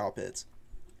up on Kyle Pitts.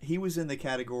 He was in the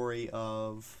category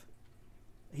of.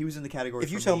 He was in the category.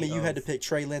 If you for tell me you of- had to pick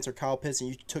Trey Lance or Kyle Pitts and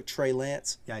you took Trey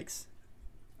Lance, yikes.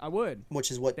 I would. which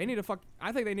is what They need a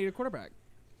I think they need a quarterback.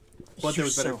 But there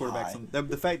was better so quarterbacks. high.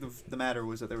 The fact of the matter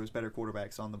was that there was better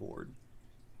quarterbacks on the board.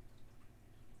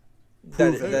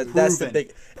 that's the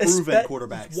big proven espe-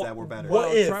 quarterbacks what- that were better. What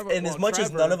Well, if, Trevor- and as well, much as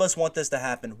Trevor- none of us want this to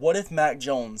happen, what if Mac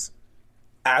Jones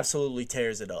absolutely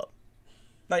tears it up?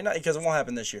 Like, not because it won't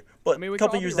happen this year, but I mean, we a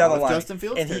couple could all years be down the wrong. line, Justin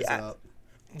Fields and tears it up.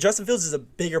 Justin Fields is a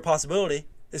bigger possibility,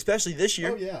 especially this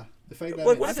year. Oh yeah, the fact that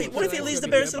What I if think he- what if Trey he Lance leads could the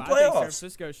be Bears good, to the but I think San playoffs?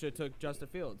 Francisco should have took Justin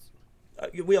Fields.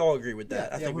 We all agree with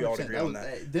that. I think we all 100%. agree on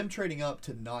that. Them trading up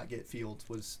to not get Fields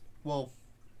was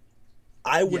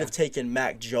I would Yeah. have taken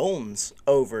Mac Jones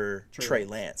over Trey Trey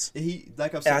Lance. he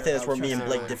like I've And said. I think that's was where me trying and to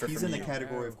Blake say, differ He's from in the you.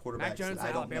 category of Mac quarterbacks Jones that I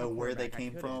is don't Alabama know where they quarterback. I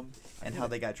came couldn't. from and how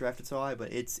they got drafted so high,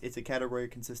 but it's a category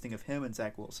consisting of him and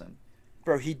Zach Wilson.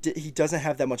 Bro, he doesn't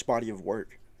have that much body of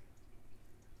work.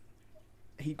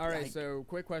 All right, so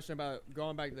quick question about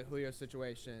going back to the Julio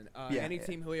situation. Any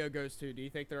team Julio goes to, do you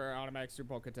think there are automatic Super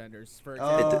Bowl contenders? For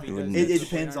example, It- because it the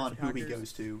depends 49ers on and who he Packers?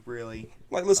 goes to, really.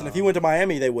 Like, listen, if he went to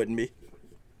Miami, they wouldn't be.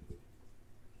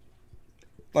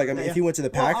 Like, I mean, if he went to the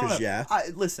Packers, yeah.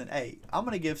 Listen, hey, I'm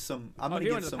gonna give some. I'm Oh, gonna if he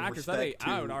give went to the some Packers, respect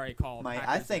I would to. already call I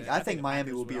Packers think the- I think the Miami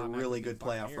Packers will be a would really automatically good be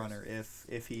playoff Buccaneers. runner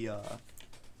if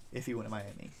he went to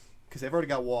Miami, because they've already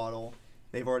got Waddle,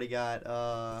 they've already got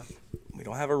We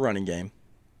don't have a running game,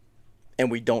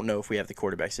 and we don't know if we have the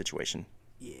quarterback situation.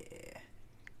 yeah.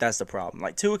 That's the problem.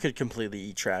 Like, Tua could completely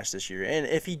eat trash this year, and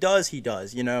if he does, he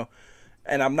does, you know.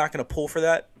 And I'm not going to pull for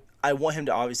that. I want him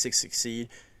to obviously succeed,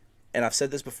 and I've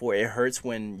said this before. It hurts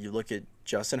when you look at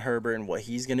Justin Herbert and what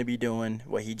he's going to be doing,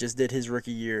 what he just did his rookie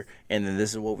year, and then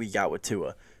this is what we got with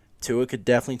Tua. Tua could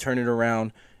definitely turn it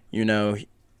around, you know.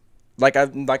 Like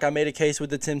I made a case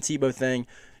with the Tim Tebow thing.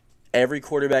 Every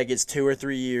quarterback gets 2 or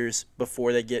 3 years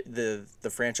before they get the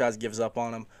franchise gives up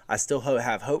on him. I still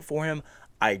have hope for him.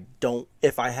 I don't.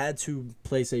 If I had to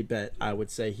place a bet, I would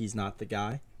say he's not the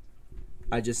guy.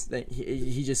 I just think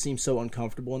he just seems so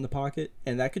uncomfortable in the pocket,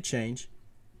 and that could change.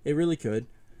 It really could.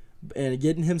 And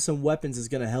getting him some weapons is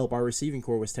going to help. Our receiving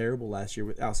core was terrible last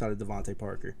year outside of Devontae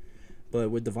Parker.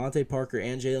 But with Devontae Parker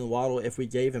and Jalen Waddle, if we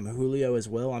gave him Julio as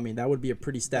well, I mean, that would be a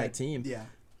pretty stacked team. Yeah.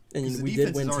 And 'Cause the we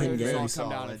did defense win is already 10 It would all games. come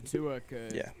down solid. if Tua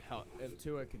could Yeah. help, if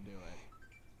Tua could do it.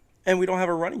 And we don't have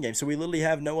a running game, so we literally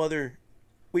have no other.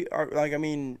 We are like, I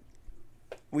mean,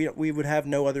 we would have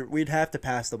no other. We'd have to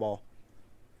pass the ball.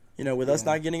 With us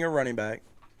not getting a running back.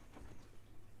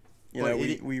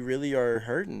 We really are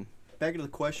hurting. Back to the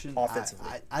question. Offensively.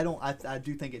 I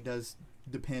do think it does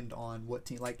depend on what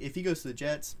team. Like if he goes to the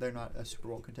Jets, they're not a Super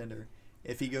Bowl contender.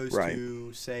 If he goes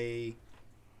to say,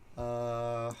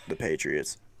 the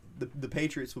Patriots. The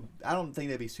Patriots would. I don't think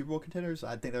they'd be Super Bowl contenders.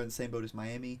 I think they're in the same boat as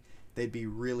Miami. They'd be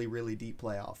really, really deep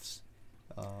playoffs.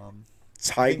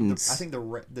 Titans. I think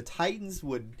the Titans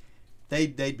would.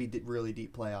 They'd be really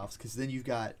deep playoffs because then you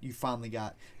finally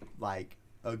got like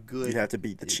a good. You'd have to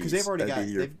beat the Chiefs because they've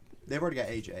already got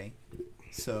AJ,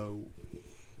 so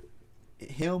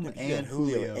him and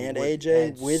Julio and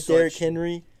AJ with Derrick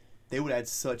Henry, they would add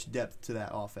such depth to that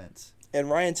offense. And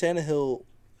Ryan Tannehill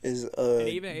is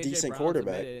a decent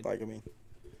quarterback.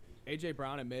 AJ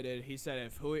Brown admitted, he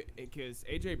said because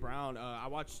AJ Brown, I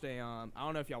watched I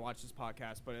don't know if y'all watch this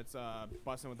podcast, but it's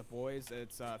Bussin' with the Boys.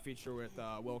 It's a feature with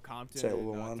Will Compton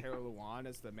and Taylor Lewan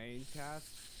as the main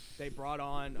cast. They brought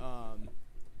on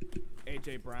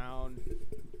AJ Brown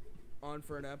on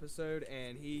for an episode,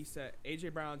 and he said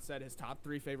AJ Brown said his top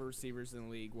 3 favorite receivers in the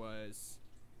league was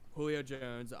Julio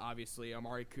Jones, obviously,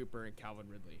 Amari Cooper, and Calvin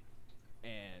Ridley.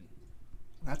 And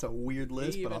that's a weird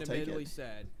list, but I'll take it. He admittedly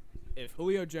said if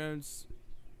Julio Jones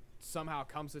somehow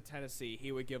comes to Tennessee,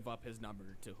 he would give up his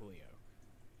number to Julio.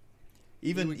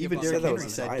 Even Derrick Henry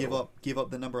said give up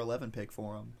the number 11 pick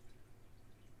for him.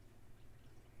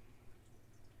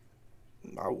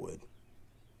 I would.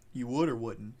 You would or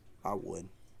wouldn't? I would.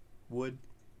 Would?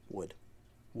 Would.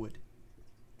 Would.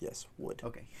 Yes, would.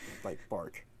 Okay. Like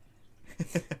bark.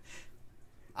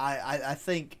 I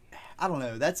think, I don't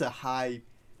know, that's a high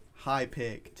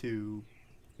pick to.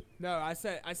 No, I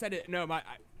said it. No,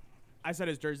 I said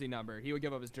his jersey number. He would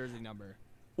give up his jersey number.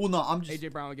 Well, no, I'm just.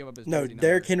 AJ Brown would give up his jersey number. No,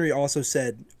 Derrick Henry also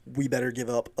said we better give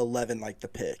up 11 like the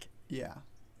pick. Yeah.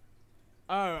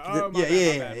 My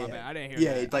bad. I didn't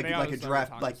hear that. Like a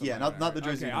draft, not the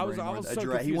jersey number anymore. So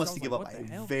draft. He wants to give up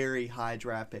a very high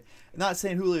draft pick. I'm not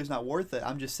saying Julio's not worth it.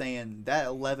 I'm just saying that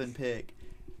 11 pick,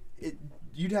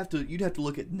 you'd have to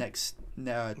look at the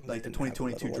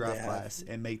 2022 draft class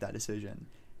and make that decision.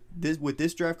 With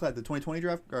this draft class, the 2020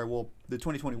 draft, the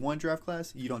 2021 draft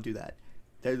class, you don't do that.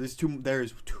 There's too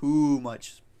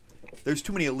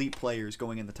many elite players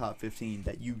going in the top 15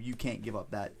 that you can't give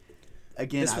up that.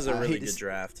 Again, this was a really good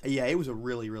draft. Yeah, it was a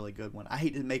really, really good one. I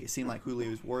hate to make it seem like Julio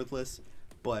is worthless,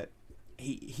 but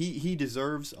he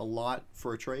deserves a lot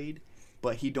for a trade,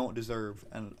 but he don't deserve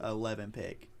an 11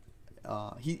 pick.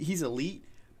 He's elite,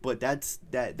 but that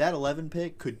 11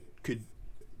 pick could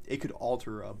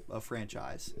alter a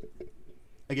franchise.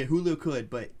 Again, Julio could,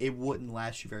 but it wouldn't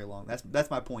last you very long. That's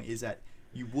my point, is that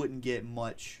you wouldn't get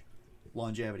much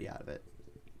longevity out of it.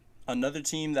 Another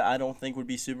team that I don't think would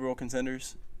be Super Bowl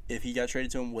contenders if he got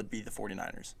traded to him would be the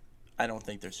 49ers. I don't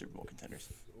think they're Super Bowl contenders.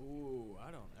 Ooh,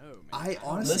 I don't know, man. I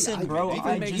honestly,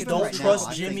 I just don't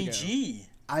trust Jimmy G.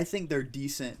 I think they're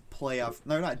decent playoff.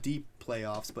 They're not deep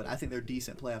playoffs, but I think they're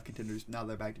decent playoff contenders now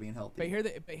they're back to being healthy. But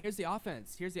here's the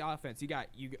offense. Here's the offense.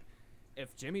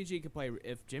 If Jimmy G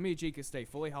could stay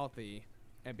fully healthy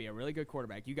and be a really good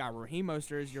quarterback, you got Raheem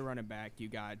Mostert as your running back. You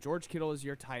got George Kittle as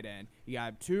your tight end. You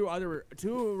got two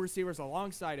receivers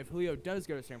alongside. If Julio does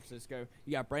go to San Francisco,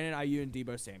 you got Brandon Ayuk and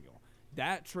Deebo Samuel.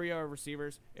 That trio of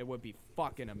receivers, it would be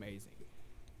fucking amazing.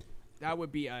 That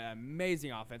would be an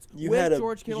amazing offense. You had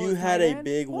a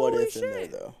big what if in there,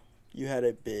 though. You had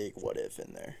a big what if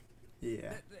in there.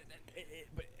 Yeah.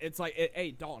 But it's like,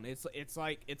 hey Dalton, it's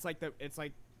like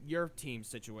your team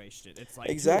situation. It's like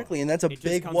exactly, and that's a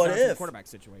big what if quarterback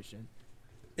situation.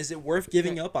 Is it worth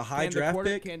giving up a high draft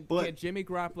pick? Can Jimmy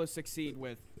Garoppolo succeed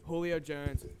with Julio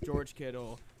Jones, George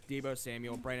Kittle, Deebo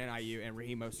Samuel, Brandon Ayuk, and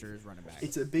Raheem Mostert as running back?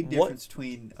 It's a big difference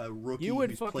between a rookie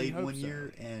who's played 1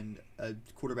 year and a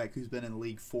quarterback who's been in the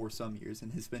league for some years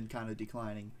and has been kind of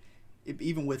declining,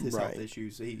 even with his health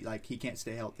issues. He can't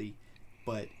stay healthy,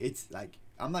 but it's like,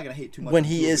 I'm not gonna hate too much when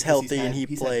he is healthy and he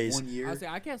plays. 1 year.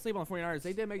 I can't sleep on the 49ers.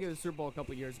 They did make it to the Super Bowl a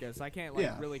couple of years ago, so I can't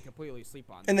really completely sleep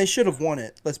on them. And they should have won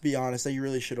it. Let's be honest. They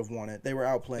really should have won it. They were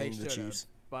outplaying the Chiefs.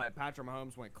 But Patrick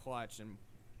Mahomes went clutch, and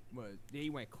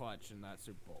he went clutch in that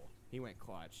Super Bowl. He went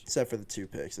clutch. Except for the two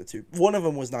picks. One of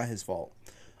them was not his fault.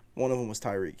 One of them was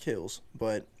Tyreek Hill's,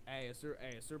 but a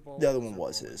Super Bowl. The other one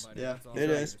was his. Yeah, it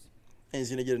is. And he's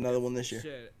gonna get another one this year.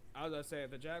 Shit. I was gonna say if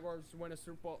the Jaguars win a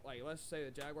Super Bowl, like let's say the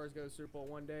Jaguars go to the Super Bowl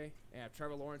one day and have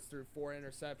Trevor Lawrence threw 4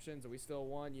 interceptions and we still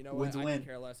won. You know Wins what? a I win. could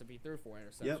care less if he threw 4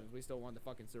 interceptions. Yep. We still won the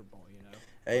fucking Super Bowl. You know.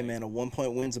 Hey, Like, man, a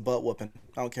 1-point win's a butt whooping.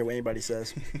 I don't care what anybody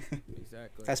says.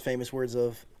 Exactly. That's famous words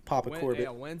of Papa Corbett. Hey,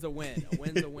 a win's a win. A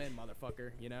win's a win,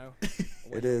 motherfucker. You know. A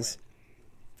win's It a is.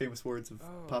 win. Famous words of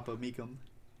Oh. Papa Meekum.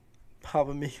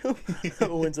 Papa Miko.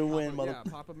 A win's a win, mother.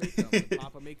 Yeah, Papa Mika. When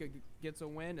Papa Mika gets a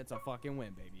win, it's a fucking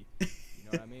win, baby.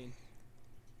 You know what I mean?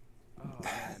 Oh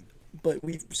man. But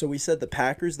we said the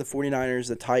Packers, the 49ers,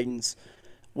 the Titans.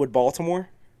 Would Baltimore?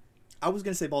 I was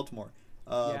gonna say Baltimore.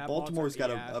 Yeah, Baltimore's got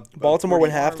Baltimore, a Baltimore would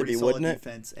pretty have to pretty be, solid wouldn't it?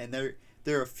 defense, and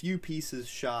they're a few pieces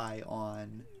shy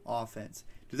on offense.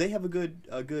 Do they have a good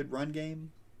run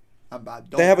game?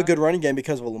 They have a good running game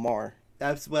because of Lamar.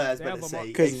 That's what I was They about have to Lamar-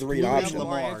 say. 'Cause of the read Excluding option.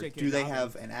 Lamar, Lamar and J.K. do they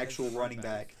have Dobbins an actual as the running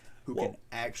running back who Well, can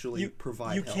actually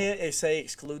provide You help? can't say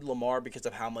exclude Lamar because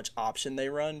of how much option they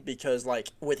run, because like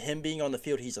with him being on the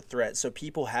field, he's a threat. So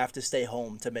people have to stay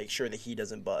home to make sure that he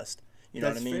doesn't bust. You know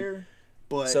That's what I mean? fair,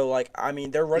 but So like I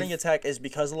mean, their running if- attack is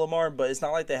because of Lamar, but it's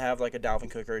not like they have like a Dalvin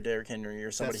Cook or a Derrick Henry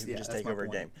or somebody That's- who can yeah, just that's take my over a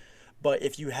point. game. But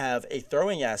if you have a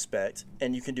throwing aspect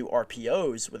and you can do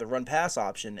RPOs with a run pass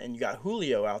option, and you got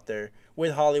Julio out there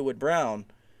with Hollywood Brown,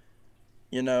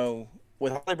 you know,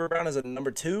 with Hollywood Brown as a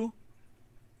number 2,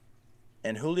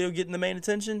 and Julio getting the main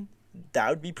attention, that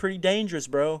would be pretty dangerous,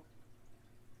 bro.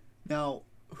 now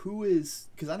who is?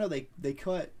 Because I know they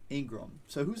cut Ingram.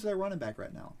 So who's their running back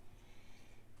right now?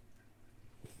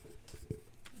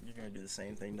 You're gonna do the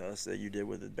same thing to us that you did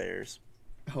with the Bears.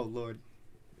 Oh Lord,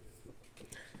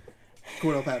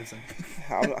 Cordell Patterson.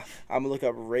 I'm gonna look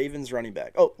up Ravens running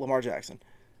back. Oh, Lamar Jackson.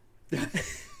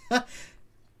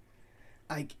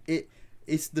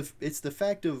 It's the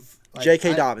fact of like,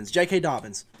 J.K. Dobbins. J.K.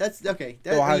 Dobbins. That's okay.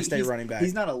 The Ohio he's- State running back.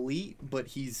 He's not elite, but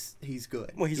he's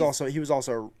good. Well, he was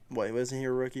also wait, wasn't he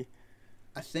a rookie?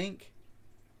 I think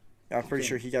I'm pretty Okay.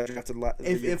 sure he got drafted.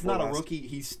 if not a rookie,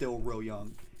 he's still real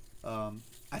young.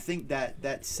 I think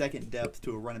that second depth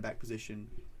to a running back position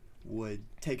would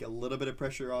take a little bit of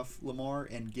pressure off Lamar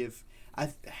and give.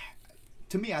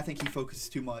 To me, I think he focuses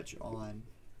too much on.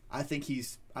 I think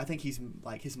he's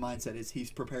like his mindset is he's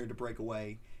prepared to break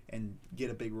away and get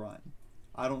a big run.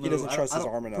 I don't know. He doesn't I trust his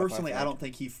don't- arm enough, Personally, I I think. don't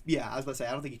think he. Yeah, I was about to say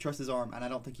I don't think he trusts his arm, and I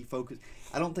don't think he focus.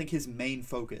 I don't think his main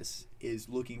focus is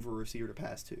looking for a receiver to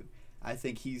pass to. I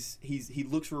think he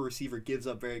looks for a receiver, gives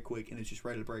up very quick, and is just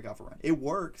ready to break off a run. It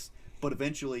works, but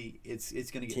eventually it's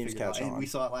going to get Teams figured out. catch And on. we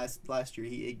saw it last year.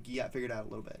 He got figured out a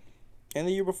little bit. And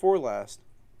the year before last,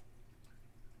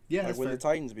 Yeah, like that's when fair. the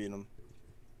Titans beat him.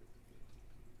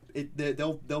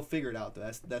 They'll figure it out. Though.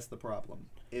 That's the problem.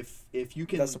 If you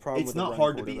can, That's the problem it's with the not running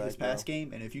hard to beat his quarterback, pass though.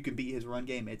 game, and if you can beat his run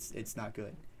game, it's not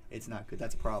good. It's not good.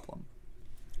 That's a problem.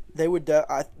 It would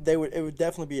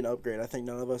definitely be an upgrade. I think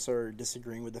none of us are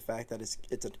disagreeing with the fact that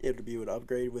it would be an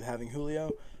upgrade with having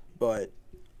Julio, but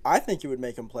I think it would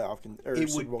make them playoff or It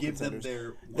Super Bowl would give contenders.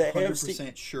 them The their 100%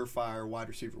 AFC surefire wide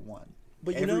receiver one.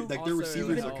 But you know, like their Also,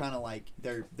 receivers it are would kind of like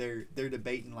they're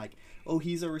debating like, oh,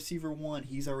 he's a receiver one,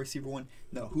 he's our receiver one.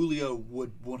 No, Julio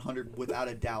would 100 without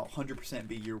a doubt 100%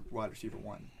 be your wide receiver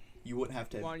one. You wouldn't have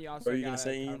to. One, you also What are you gonna gotta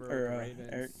say, cover or, the Ravens.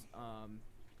 Eric?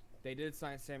 They did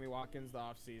sign Sammy Watkins the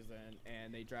offseason,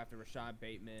 and they drafted Rashad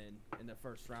Bateman in the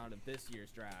first round of this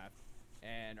year's draft.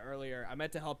 And earlier, I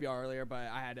meant to help y'all earlier, but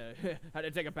I had to had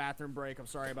to take a bathroom break. I'm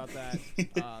sorry about that.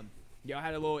 I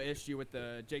had a little issue with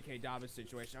the J.K. Dobbins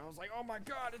situation. I was like, oh my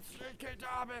God, it's J.K.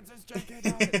 Dobbins. It's J.K.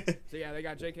 Dobbins. So, yeah, they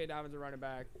got J.K. Dobbins a running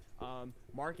back.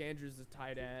 Mark Andrews is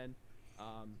tight end.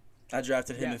 I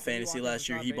drafted him Yeah, in Sammy fantasy Watkins, last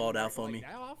year. Rashad He balled Bateman, out for like, me.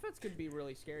 That offense could be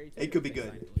really scary, too. It could be if they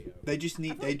good. sign Julio. They just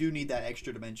need that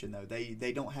extra dimension though.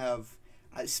 They don't have.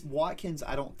 Watkins,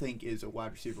 I don't think is a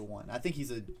wide receiver one. I think he's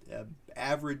a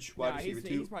average wide receiver he's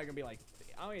two. probably gonna be like.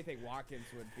 I don't even think Watkins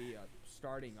would be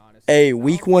starting, honestly. Hey, I don't-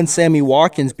 week I one, don't Sammy see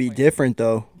Watkins be playing- different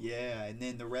though. Yeah, and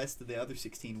then the rest of the other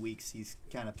 16 weeks, he's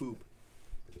kind of poop.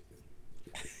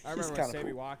 I remember when kinda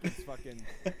Sammy cool. Watkins fucking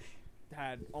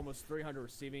had almost 300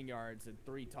 receiving yards and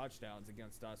 3 touchdowns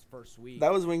against us first week.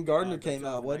 That was when Gardner the came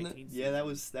out, wasn't it? 2019 Yeah,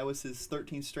 season. that was his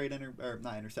 13th straight not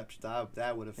interceptions.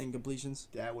 That would have Incompletions.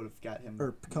 got him Or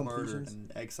murdered completions.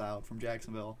 and exiled from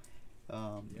Jacksonville.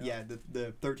 Yeah. Yeah,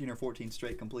 the 13 or 14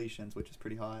 straight completions, which is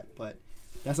pretty hot. But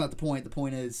that's not the point. The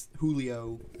point is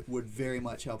Julio would very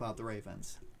much help out the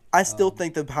Ravens. I still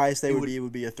think the highest they it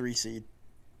would be a 3 seed.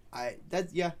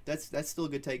 That's still a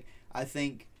good take. I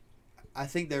think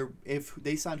if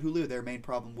they signed Julio, their main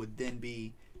problem would then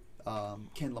be,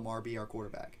 can Lamar be our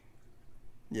quarterback?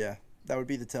 Yeah, that would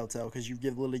be the telltale because you've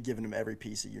literally given him every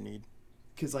piece that you need.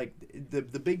 Because like the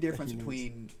big difference He needs.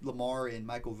 between Lamar and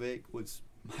Michael Vick was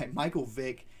Michael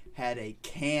Vick had a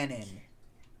cannon,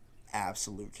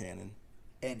 Absolute cannon.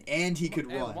 and he could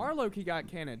run. Lamar Loki got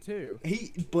cannon too.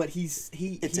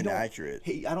 It's inaccurate.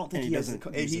 I don't think and he has. doesn't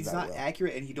use it He's that not well.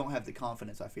 accurate, and he don't have the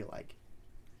confidence. I feel like.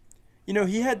 You know,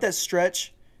 he had that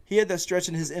stretch. He had that stretch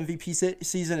in his MVP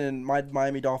season, and my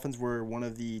Miami Dolphins were one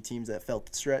of the teams that felt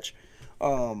the stretch,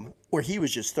 where he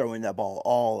was just throwing that ball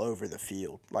all over the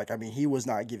field. Like, I mean, he was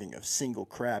not giving a single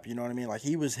crap. You know what I mean? Like,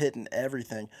 he was hitting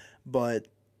everything. But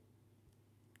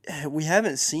we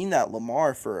haven't seen that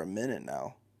Lamar for a minute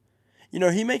now. You know,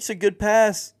 he makes a good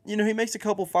pass. You know, he makes a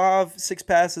couple 5-6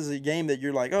 passes a game that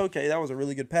you're like, oh, okay, that was a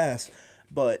really good pass.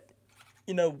 But,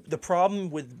 you know, the problem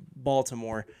with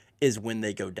Baltimore is when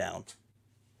they go down.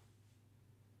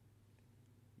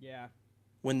 Yeah.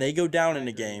 When they go down in a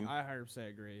agree. game. I 100%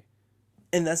 agree.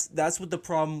 And that's what the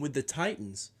problem with the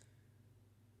Titans.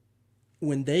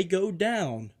 When they go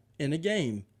down in a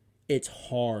game, it's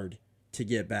hard to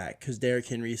get back because Derrick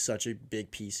Henry is such a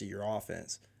big piece of your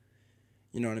offense.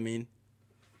 You know what I mean?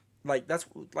 Like, that's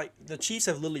like the Chiefs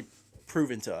have literally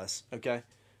proven to us, okay?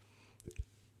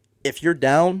 If you're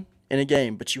down in a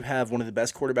game, but you have one of the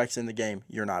best quarterbacks in the game,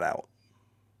 you're not out.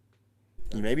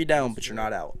 You may be down, but you're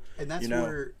not out. And that's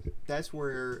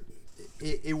where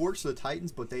it works for the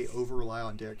Titans, but they over rely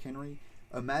on Derrick Henry.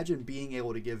 Imagine being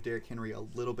able to give Derrick Henry a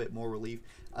little bit more relief.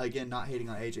 Again, not hating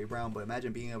on A.J. Brown, but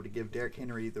imagine being able to give Derrick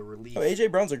Henry the relief. Oh, A.J.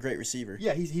 Brown's a great receiver.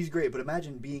 Yeah, he's great, but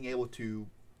imagine being able to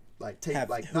take Have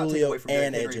not take Julio away from Derrick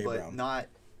and Henry, A.J. but Brown. not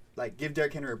give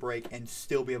Derrick Henry a break and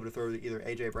still be able to throw to either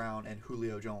A.J. Brown and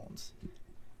Julio Jones.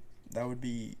 That would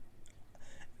be.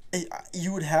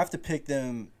 You would have to pick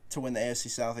them to win the AFC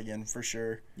South again for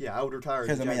sure. Yeah, I would retire.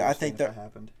 Because I think that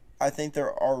happened. I think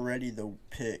they're already the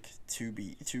pick to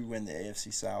win the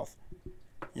AFC South.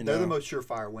 You know? They're the most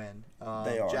surefire win.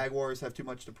 They are. Jaguars have too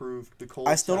much to prove. The Colts.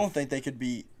 I still don't think they could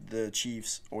beat the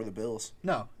Chiefs or the Bills.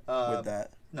 No. With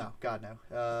that. No, God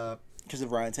no. Because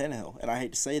of Ryan Tannehill, and I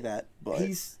hate to say that, but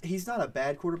he's not a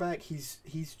bad quarterback. He's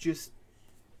just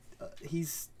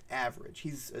he's average.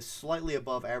 He's a slightly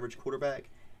above average quarterback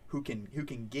who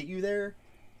can get you there,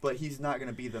 but he's not going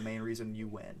to be the main reason you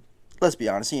win. Let's be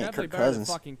honest, he ain't Definitely Kirk better than Cousins.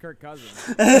 fucking Kirk Cousins.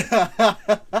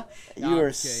 You I'm are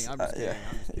just kidding. I'm just kidding.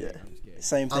 yeah. I'm just kidding.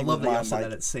 Same thing I love with that my y'all said Mike.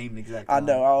 that at the same exact I time.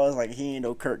 know. I was like, he ain't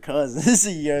no Kirk Cousins.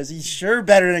 He goes, he's sure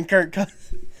better than Kirk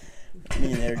Cousins.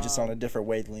 Me and they're just on a different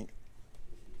wavelength.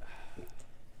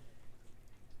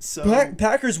 So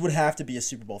Packers would have to be a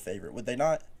Super Bowl favorite, would they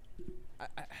not?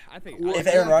 I think If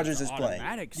I Aaron think Rodgers it's is playing.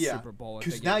 automatic yeah, Super Bowl. if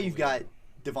because they now get you've Julio.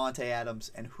 got Devontae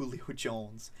Adams and Julio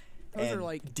Jones, Those and are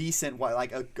like decent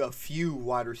a few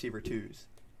wide receiver twos.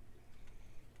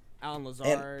 Alan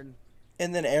Lazard.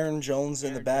 And then Aaron Jones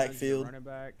in the Aaron Jones, backfield. running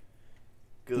back.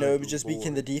 Good No, it would just be Lord.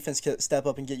 can the defense step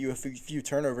up and get you a few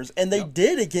turnovers, and they Yep.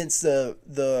 did against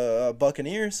the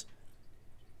Buccaneers.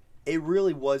 It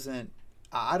really wasn't.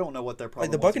 I don't know what their problem.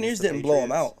 Like the was Buccaneers against the didn't blow them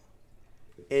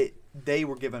Patriots. out. They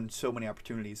were given so many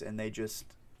opportunities, and they just.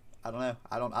 I don't know.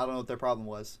 I don't know what their problem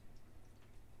was.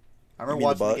 I remember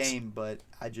mean the watching the Bucs? game, but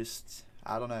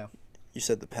I don't know. You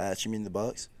said the Pats. You mean the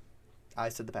Bucks? I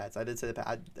said the Pats. I did say the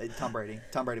Pats. Tom Brady.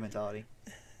 Tom Brady mentality.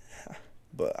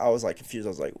 But I was like confused. I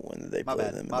was like, when did they My play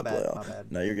bad, them in my the bad, playoff? my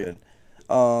bad. No, you're good.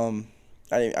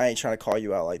 I ain't trying to call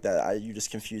you out like that. You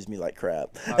just confused me like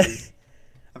crap.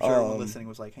 I'm sure everyone listening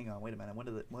was like, "Hang on, wait a minute.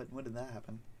 When did that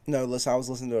happen?" No, listen, I was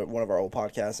listening to one of our old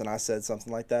podcasts, and I said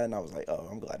something like that, and I was like, oh,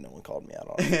 I'm glad no one called me out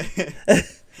on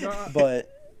it. But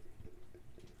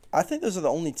I think those are the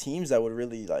only teams that would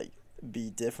really like be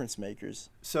difference makers.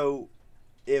 So,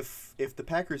 if the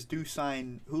Packers do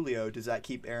sign Julio, does that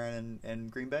keep Aaron in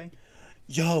Green Bay?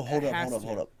 Yo, hold It up. has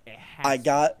to. It has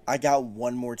I got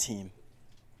one more team.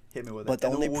 Hit me with it. But the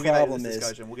And then only we'll get back to problem this is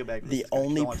discussion. We'll get back to this the discussion.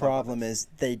 only I wanna talk about problem is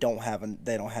they don't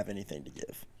have anything to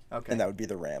give, Okay, and that would be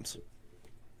the Rams.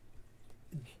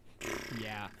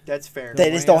 Yeah. that's fair.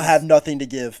 They just don't Rams- have nothing to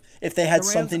give. If they had The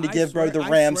Rams, something to I give, bro, swear- the I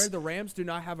Rams. swear the Rams do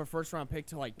not have a first round pick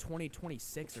till like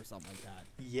 2026 or something like that.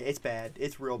 Yeah, it's bad.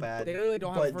 It's real bad. They literally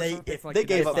don't have a But first they- round pick if for like they the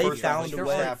gave next up five first years. round Like, for they're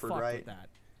already Stafford, fucked right? with that.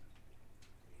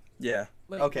 Yeah.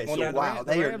 Like, Okay, Well, so no, the wow,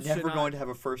 they are Rams should never not- going to have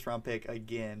a first round pick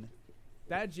again.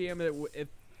 That GM, if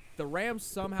the Rams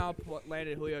somehow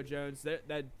landed Julio Jones,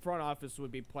 that front office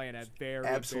would be playing a very,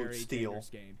 Absolute very steal. dangerous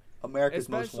game. America's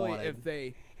most Especially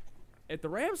wanted. if the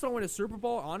Rams don't win a Super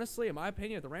Bowl, honestly, in my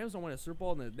opinion, if the Rams don't win a Super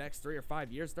Bowl in the next 3 or 5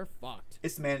 years, they're fucked.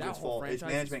 It's the management's That whole fault. It's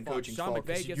franchise management is and fucked. coaching's Sean fault.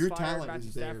 McVay 'Cause gets your fired, talent Matthew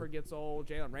is there. Stafford gets old,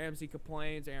 Jalen Ramsey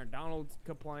complains, Aaron Donald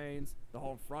complains. The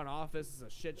whole front office is a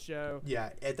shit show.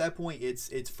 Yeah, at that point,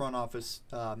 it's front office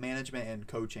management and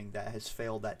coaching that has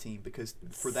failed that team because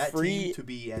for that Free- team to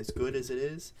be as good as it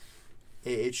is,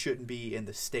 it shouldn't be in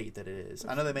the state that it is.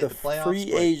 I know they made the playoffs.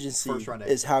 Free but agency first round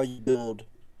is how you build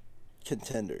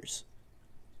contenders,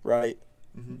 right?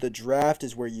 Mm-hmm. The draft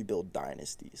is where you build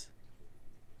dynasties.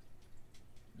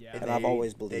 Yeah. And I've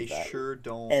always believed they that. sure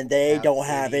don't. And they don't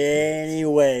have any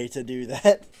way to do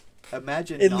that.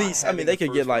 Imagine At not least, I having mean, they a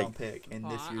could get, first-round like- pick in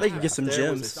this year's They could get draft. some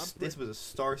There was gems. this was a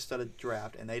star-studded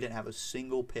draft, and they didn't have a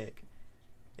single pick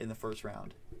in the first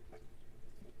round.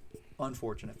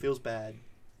 Unfortunate. Feels bad.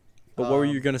 But what were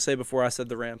you going to say before I said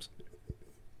the Rams?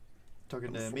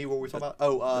 Talking to me, what were we talking about?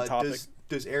 Oh, the topic.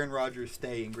 does Aaron Rodgers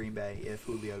stay in Green Bay if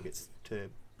Julio gets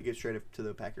traded to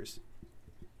the Packers?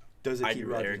 Does it I keep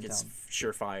agree with Rodgers Eric. in It's town?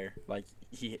 surefire. Like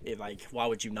why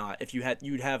would you not? If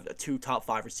you'd have 2 top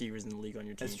 5 receivers in the league on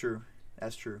your team.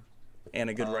 That's true. And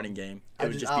a good running game. I It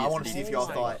would just be. I a wanted to see if y'all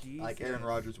Oh, thought Jesus. like Aaron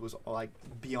Rodgers was like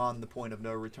beyond the point of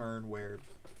no return, where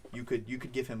you could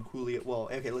give him Julio. Well,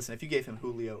 okay, listen, if you gave him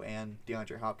Julio and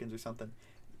DeAndre Hopkins or something,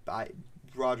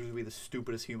 Rodgers would be the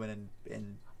stupidest human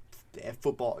in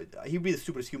football. He'd be the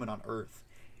stupidest human on earth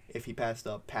if he passed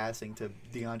up passing to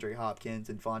DeAndre Hopkins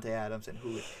and Vontae Adams and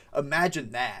Julio.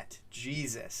 Imagine that,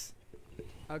 Jesus.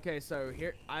 Okay, so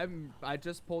here I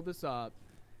just pulled this up.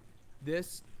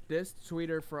 This tweet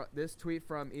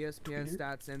from ESPN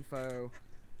Stats Info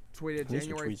tweeted Who's the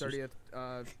January tweezers?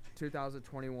 30th,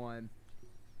 2021.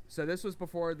 So this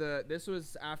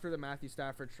was after the Matthew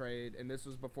Stafford trade, and this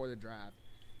was before the draft.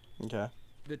 Okay.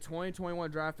 The 2021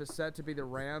 draft is set to be the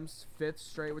Rams' 5th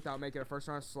straight without making a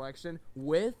first-round selection.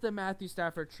 With the Matthew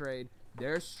Stafford trade,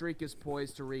 their streak is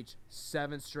poised to reach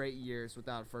 7 straight years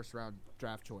without a first-round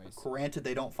draft choice. Granted,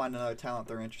 they don't find another talent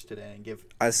they're interested in and give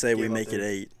I say we Give up make it their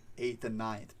 8. 8th and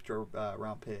 9th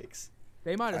round picks.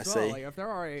 They might as I well. see. Like if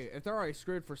they're already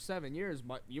screwed for 7 years,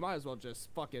 you might as well just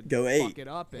fucking Go 8. fuck it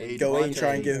up and Go 8 Devontae, and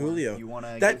try and get you want- Julio. You want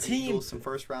to That give the team- Eagles some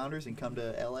first rounders and come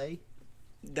to LA?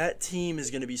 That team is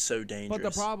going to be so dangerous. But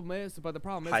the problem is,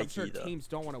 I'm High sure key, though. teams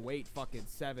don't want to wait fucking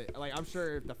 7. Like I'm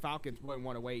sure if the Falcons wouldn't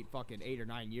want to wait fucking 8 or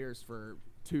 9 years for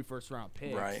 2 first-round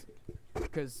picks, Right.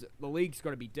 Because the league's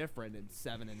going to be different in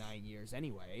 7 and 9 years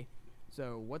anyway.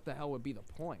 So what the hell would be the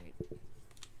point?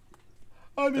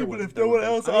 I mean, but if no one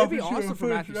else It'd be awesome for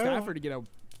Matthew Stafford to get a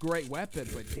great weapon,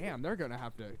 but damn, they're gonna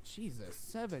have to. Jesus,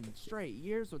 7 straight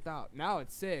years without. Now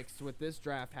it's 6 with this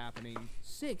draft happening.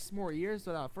 6 more years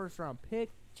without a first-round pick.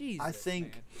 Jesus. I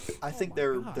think man. I Oh think my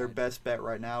their God. best bet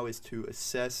right now is to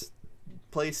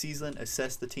play a season,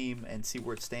 assess the team, and see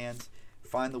where it stands.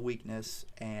 Find the weakness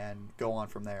and go on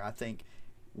from there. I think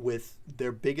with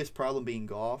their biggest problem being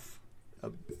golf,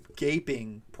 a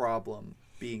gaping problem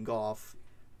being golf.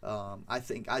 I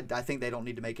think they don't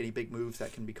need to make any big moves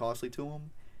that can be costly to them,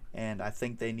 and I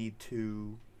think they need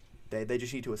to. They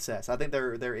just need to assess. I think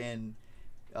they're in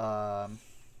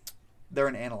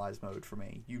analyze mode for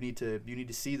me. You need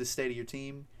to see the state of your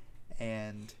team,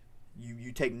 and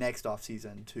you take next off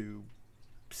season to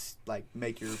like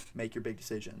make your big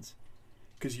decisions,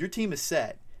 because your team is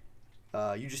set.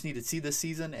 You just need to see this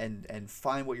season and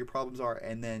find what your problems are,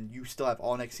 and then you still have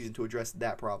all next season to address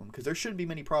that problem, because there shouldn't be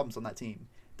many problems on that team.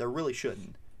 There really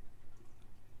shouldn't.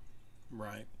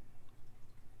 Right.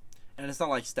 And it's not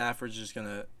like Stafford's just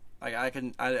gonna like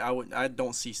I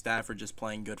don't see Stafford just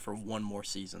playing good for one more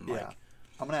season. Like, Yeah.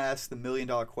 I'm gonna ask the $1 million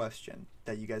question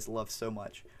that you guys love so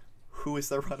much. Who is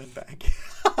their running back?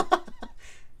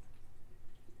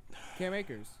 Cam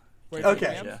Akers. Wait, Okay.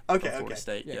 Cam? yeah, Okay, for Florida okay.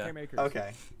 State, Yeah, yeah. Cam Akers.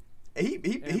 Okay. He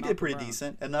Malcolm did pretty Brown.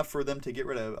 decent, enough for them to get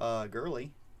rid of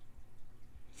Gurley.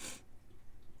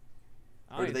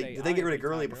 I Or don't did even think- they I don't get rid even of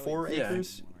Gurley think Todd before Yeah.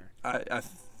 Akers? I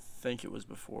think it was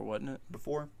before, wasn't it?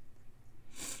 Before?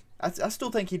 I still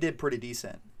think he did pretty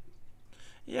decent.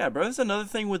 Yeah, bro. That's another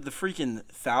thing with the freaking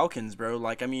Falcons, bro.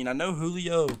 Like, I mean, I know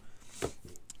Julio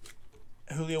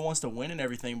wants to win and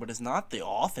everything, but it's not the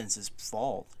offense's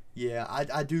fault. Yeah,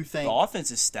 I do think The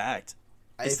offense is stacked.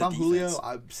 It's if the I'm Julio,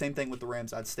 defense. same thing with the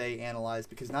Rams. I'd stay analyzed,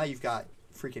 because now you've got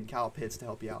freaking Kyle Pitts to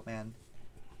help you out, man.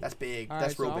 That's big. All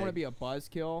That's right, so real I want to big. be a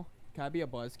buzzkill. Can I be a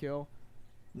buzzkill?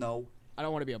 No. I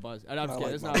don't want to be a buzz. I'm just I kidding.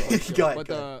 like It's my not a buzz. buzzkill. Go ahead, But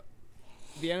go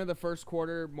the end of the first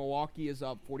quarter, Milwaukee is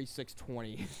up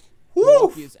 46-20. Woo!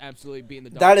 Milwaukee is absolutely beating the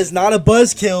Dolphins. That is not a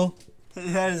buzzkill.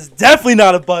 That is definitely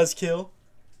not a buzzkill.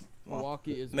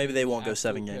 Milwaukee is. Maybe they won't go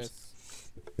absolute 7 games. piss.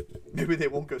 Maybe they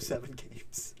won't go 7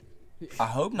 games. I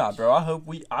hope not, bro. I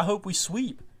hope we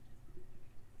sweep.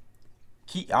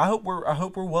 I hope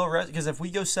we're well rested, because if we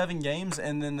go 7 games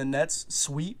and then the Nets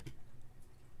sweep,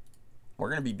 we're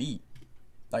gonna be beat.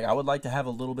 Like, I would like to have a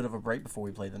little bit of a break before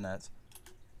we play the Nets.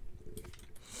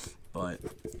 But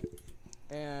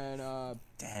And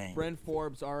dang, Brian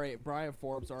Forbes already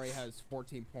has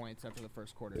 14 points after the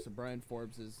first quarter. So Brian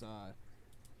Forbes is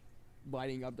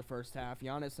lighting up the first half.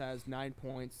 Giannis has 9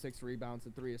 points, 6 rebounds,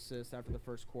 and 3 assists after the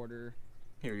first quarter.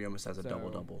 Here he almost has a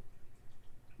double-double.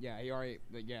 Yeah, he already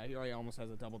almost has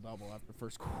a double-double after the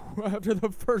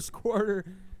first quarter.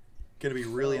 Gonna be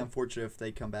really unfortunate if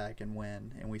they come back and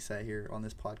win, and we sat here on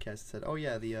this podcast and said, "Oh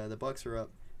yeah, the Bucks are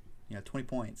up, 20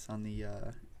 points on the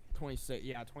 26.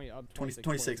 Yeah,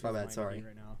 26. My bad. Sorry.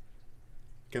 Right now.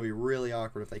 Gonna be really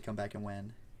awkward if they come back and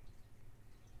win."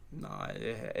 Nah,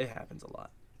 it happens a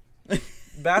lot.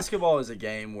 Basketball is a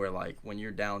game where, like, when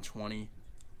you're down 20,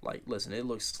 like, listen, it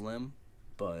looks slim,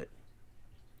 but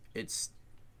it's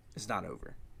not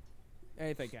over.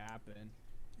 Anything can happen.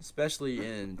 Especially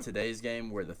in today's game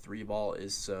where the 3-ball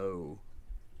is so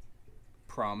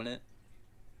prominent.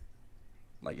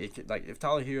 Like, if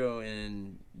Tyler Hero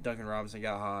and Duncan Robinson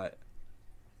got hot,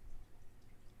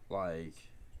 like,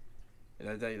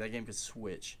 that game could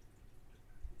switch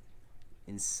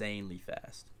insanely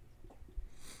fast.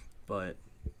 But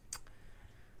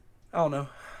I don't know.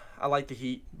 I like the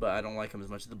Heat, but I don't like them as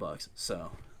much as the Bucks.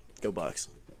 So Go Bucks.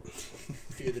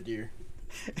 Fear the deer.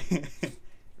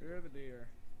 Fear the deer.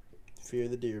 Fear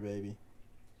the deer, baby.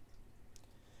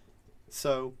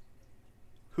 So,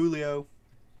 Julio,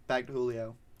 back to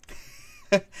Julio.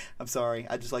 I'm sorry,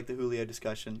 I just like the Julio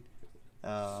discussion.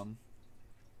 I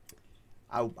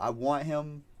want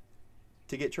him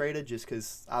to get traded just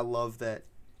because I love that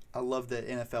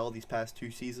NFL these past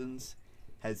 2 seasons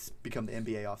has become the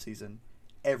NBA offseason.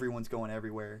 Everyone's going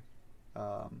everywhere.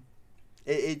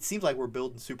 It seems like we're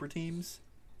building super teams,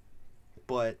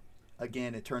 but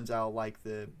again, it turns out like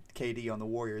the KD on the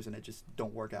Warriors, and it just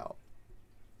don't work out.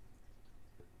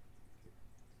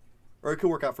 Or it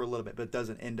could work out for a little bit, but it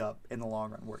doesn't end up in the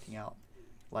long run working out.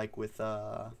 Like with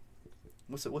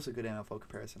what's a good NFL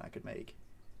comparison I could make?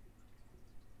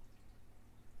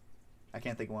 I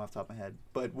can't think of one off the top of my head.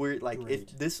 But we're like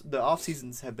the off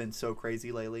seasons have been so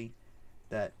crazy lately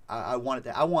that I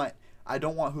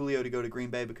don't want Julio to go to Green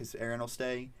Bay because Aaron will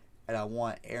stay, and I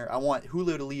want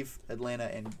Julio to leave Atlanta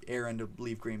and Aaron to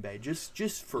leave Green Bay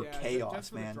just for chaos, just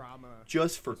for man. drama.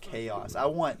 Just for chaos. I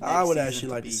want. I would next actually season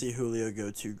like to see Julio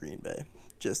go to Green Bay,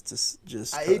 just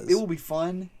it will be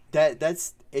fun.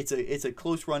 It's a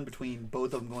close run between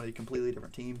both of them going to completely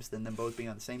different teams than them both being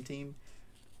on the same team.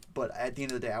 But at the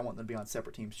end of the day, I want them to be on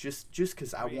separate teams just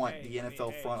because I want the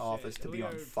NFL front office to be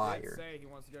on fire. Say he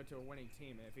wants to go to a winning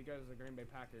team, and if he goes to the Green Bay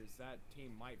Packers, that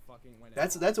team might fucking win.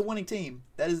 That's a winning team.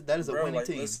 That is a winning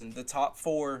team. Listen, the top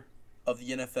 4 of the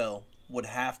NFL would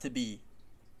have to be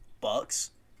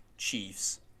Bucks,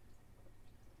 Chiefs,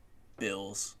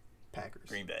 Bills, Packers,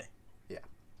 Green Bay. Yeah,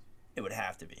 it would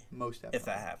have to be. Most definitely. If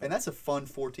that happens, and that's a fun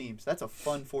 4 teams. That's a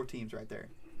fun 4 teams right there.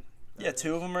 Yeah,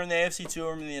 2 of them are in the AFC, 2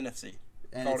 of them in the NFC.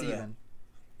 And it's even.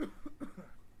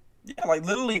 Yeah, like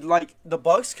literally, like the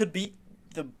Bucks could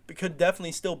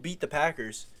definitely still beat the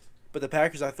Packers, but the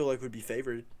Packers I feel like would be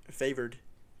favored,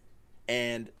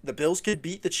 and the Bills could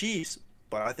beat the Chiefs,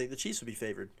 but I think the Chiefs would be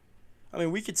favored. I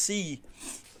mean, we could see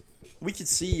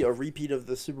a repeat of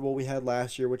the Super Bowl we had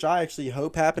last year, which I actually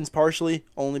hope happens partially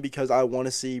only because I want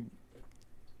to see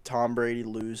Tom Brady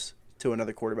lose to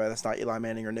another quarterback that's not Eli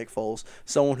Manning or Nick Foles,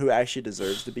 someone who actually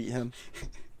deserves to beat him.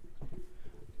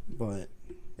 But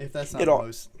if that's not the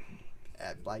most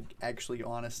actually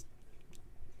honest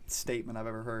statement I've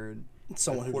ever heard,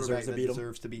 someone who deserves to beat him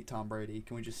deserves to beat Tom Brady.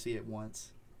 Can we just see it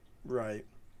once? Right.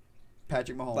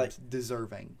 Patrick Mahomes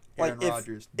deserving. Aaron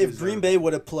Rodgers. If Green Bay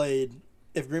would have played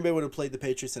the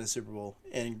Patriots in a Super Bowl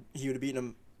and he would have beaten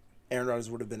them, Aaron Rodgers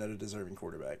would have been a deserving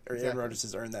quarterback. Or Aaron Rodgers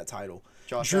has earned that title.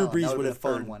 Drew Brees would have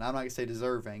been a fun one. I'm not gonna say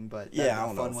deserving, but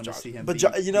yeah, a fun one to see him. But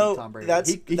beat Tom Brady.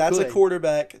 That's a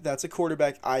quarterback. That's a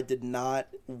quarterback I did not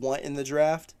want in the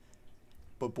draft.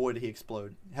 But boy, did he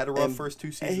explode! Had a rough first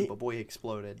 2 seasons, but boy, he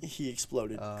exploded. He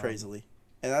exploded crazily,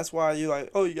 and that's why you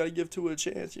got to give Tua a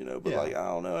chance, But I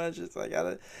don't know. I just like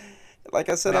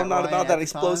I said, I'm not about that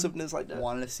explosiveness like that.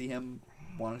 Wanted to see him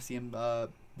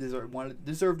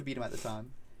deserve to beat him at the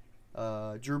time.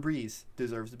 Drew Brees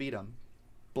deserves to beat him.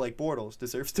 Blake Bortles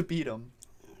deserves to beat him.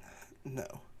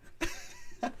 No.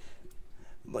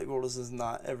 Blake Bortles does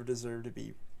not ever deserve to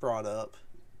be brought up.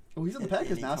 Well, he's on the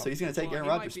Packers now, so he's going to take Aaron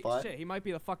Rodgers' spot. He might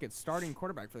be the fucking starting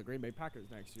quarterback for the Green Bay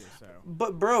Packers next year. So.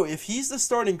 But, bro, if he's the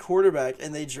starting quarterback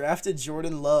and they drafted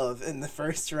Jordan Love in the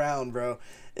first round, bro,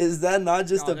 is that not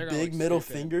just a big middle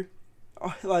finger?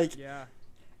 Yeah.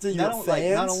 To your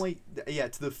fans? Not only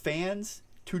to the fans,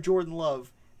 to Jordan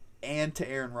Love, and to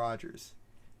Aaron Rodgers.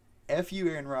 F you,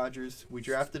 Aaron Rodgers. We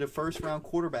drafted a first-round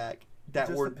quarterback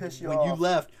you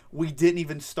left, we didn't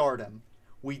even start him.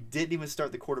 We didn't even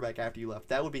start the quarterback after you left.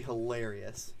 That would be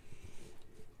hilarious.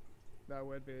 That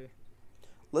would be.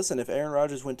 Listen, if Aaron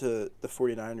Rodgers went to the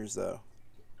 49ers, though,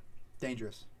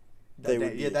 Dangerous. They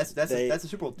would be- that's a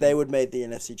Super Bowl team. they would make the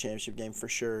NFC Championship game for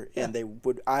sure, Yeah. and they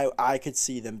would. I could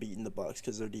see them beating the Bucs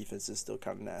because their defense is still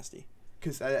kind of nasty.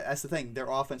 Because that's the thing. Their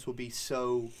offense will be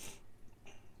so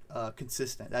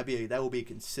consistent. That will be a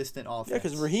consistent offense. Yeah,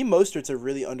 because Raheem Mostert's a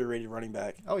really underrated running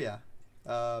back. Oh yeah.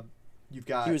 You've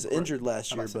got. He was injured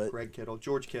last I'm year, about to say but Greg Kittle,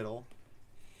 George Kittle.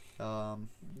 second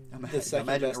Imagine best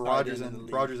tight Rodgers end in the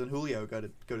league. Rodgers and Julio go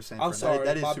to San I'm Fran. sorry,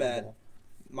 that is my Super bad. Bowl.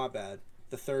 my bad.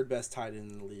 The third best tight end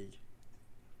in the league,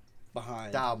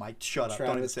 behind Oh my! Shut up! Don't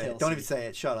even Travis say it. Don't even Kelce. say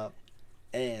it. Shut up.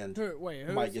 and Wait,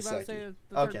 who Mike was you about to say Gesicki.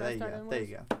 the Okay, third there you best tight go. end There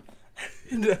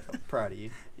was? you go. Proud of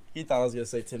you. He thought I was gonna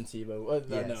say Tim Tebow.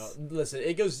 No, Yes. no. Listen,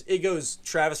 it goes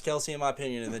Travis Kelce in my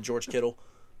opinion, and then George Kittle.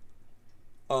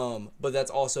 But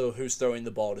that's also who's throwing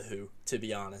the ball to who. To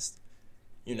be honest,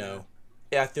 you know,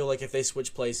 yeah, I feel like if they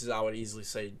switch places, I would easily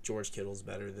say George Kittle's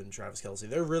better than Travis Kelce.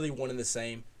 They're really one and the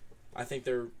same. I think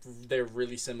they're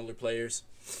really similar players.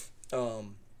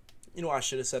 You know, I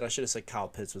should have said Kyle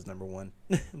Pitts was number one.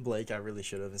 Blake, I really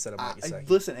should have instead of Mike Gesicki.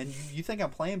 Listen, and you think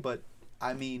I'm playing, but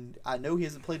I mean, I know he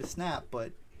hasn't played a snap,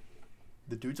 but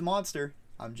the dude's a monster.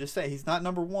 I'm just saying he's not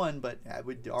number one, but I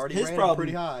would already his ran him problem,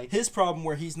 pretty high. his problem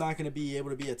where he's not going to be able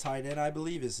to be a tight end, I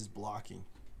believe, is his blocking.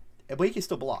 But he can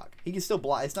still block. He can still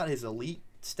block. It's not his elite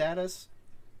status,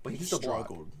 but he can He still block.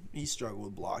 struggled. He struggled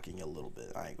with blocking a little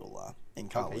bit. I ain't gonna lie. In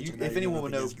Okay, college, you, and now if you're anyone up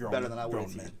would know against grown- better than I would, grown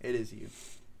it's you. men. It is you.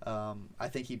 I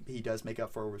think he does make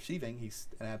up for receiving. He's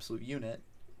an absolute unit.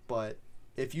 But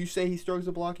if you say he struggles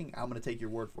with blocking, I'm going to take your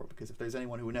word for it because if there's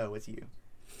anyone who would know, it's you.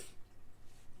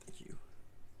 Thank you.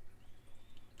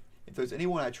 If there's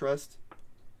anyone I trust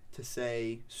to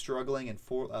say struggling in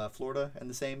Florida in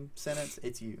the same sentence,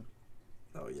 it's you.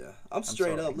 Oh yeah, I'm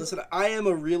straight sorry. up. Listen, I am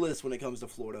a realist when it comes to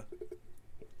Florida.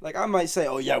 Like I might say,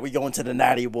 oh yeah, we going to the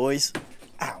Natty, boys.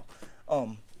 Ow.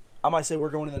 I might say we're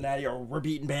going to the Natty or we're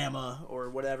beating Bama or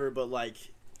whatever, but like,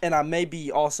 and I may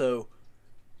be also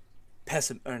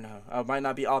I might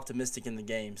not be optimistic in the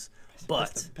games,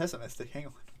 but Pessimistic. Hang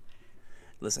on.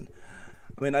 listen,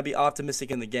 I may not be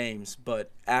optimistic in the games,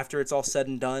 but after it's all said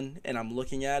and done, and I'm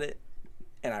looking at it,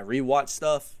 and I rewatch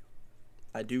stuff,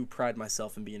 I do pride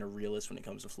myself in being a realist when it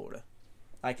comes to Florida.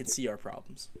 I can see our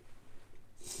problems,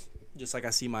 just like I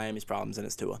see Miami's problems, and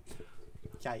it's Tua.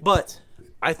 Yikes. But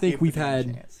I think Give we've the man a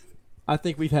had chance.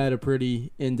 a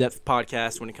pretty in-depth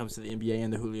podcast when it comes to the NBA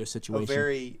and the Julio A situation.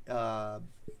 very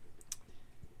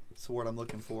what's the word I'm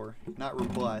looking for? Not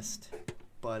robust,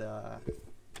 but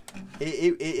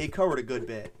it covered a good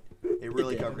bit. It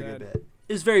really did. covered a good bit.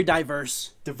 It's very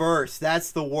diverse. Diverse.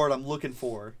 That's the word I'm looking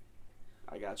for.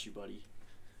 I got you, buddy.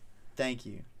 Thank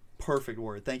you. Perfect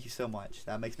word. Thank you so much.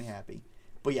 That makes me happy.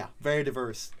 But yeah, very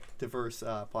diverse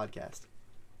podcast.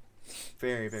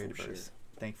 Very, very For diverse. sure.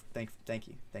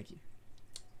 Thank you.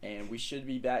 And we should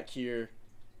be back here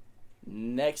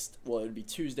next. Well, it would be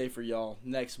Tuesday for y'all.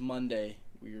 Next Monday,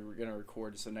 we're gonna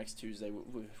record. So next Tuesday,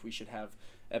 we should have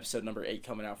episode number 8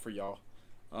 coming out for y'all.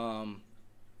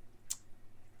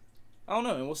 I don't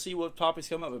know, and we'll see what topics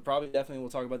come up. But definitely, we'll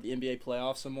talk about the NBA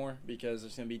playoffs some more because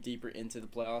it's gonna be deeper into the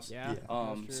playoffs. Yeah. Yeah.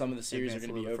 that's true. Some of the series Advance are a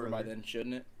gonna be little over by further. then,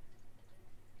 shouldn't it?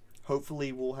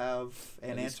 Hopefully, we'll have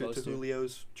an At least answer to supposed to.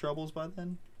 Julio's troubles by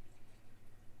then.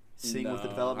 Seeing with the No,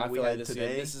 development I we feel like had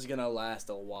today. this is gonna last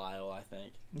a while. I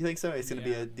think. You think so? It's going to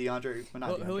Yeah. be a DeAndre. Well,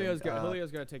 not DeAndre.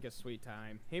 Julio's gonna take his sweet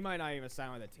time. He might not even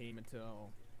sign with the team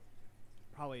until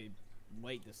probably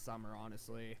late this summer.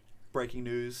 Honestly, breaking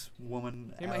news: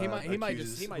 woman he might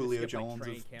accuses just Julio skip, Jones like,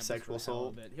 training of camp sexual just for the hell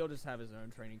assault. of it. He'll just have his own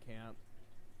training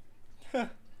camp.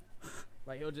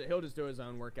 Like he'll just do his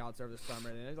own workouts over the summer,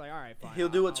 and he's like, all right, fine. He'll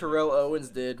do what I'll Terrell make this Owens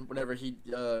work." did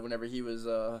whenever he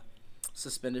was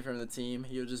suspended from the team.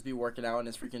 He'll just be working out in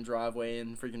his freaking driveway,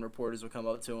 and freaking reporters will come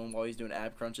up to him while he's doing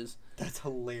ab crunches. That's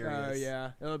hilarious. Oh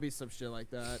yeah, it'll be some shit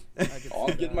like that. I could Oh,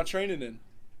 see I'm getting my that. training in.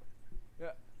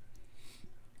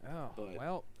 Oh but-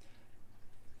 well,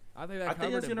 I think that I think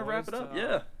covered that's it, gonna wrap boys. it up. So,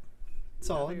 Yeah. It's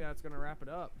I all. think that's gonna wrap it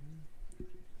up.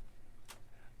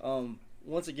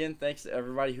 Once again, thanks to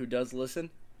everybody who does listen.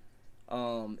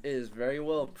 It is very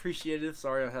well appreciated.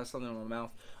 Sorry, I have something in my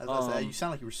mouth. I was about to say, you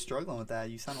sound like you were struggling with that.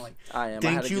 You sounded like. I am. I had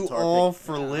Thank a you guitar all pick,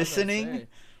 for Yeah, I was gonna listening. say.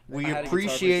 We I had a guitar pick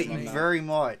appreciate in my you mouth. very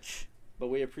much. but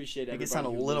we appreciate Make everybody it sound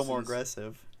a who little more listens.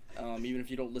 aggressive. Even if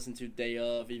you don't listen to day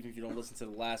of, even if you don't listen to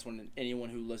the last one, anyone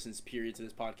who listens period to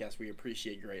this podcast, we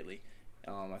appreciate greatly.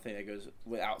 I think that goes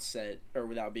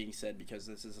without being said because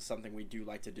this is something we do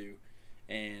like to do,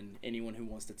 and anyone who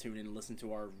wants to tune in and listen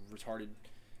to our retarded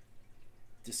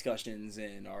discussions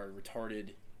and our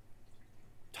retarded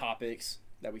topics,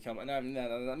 that we come. No,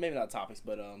 maybe not topics,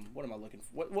 but what am I looking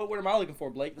for? What am I looking for,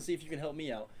 Blake? Let's see if you can help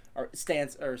me out. Our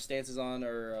stances on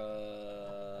or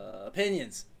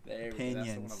opinions. There we go.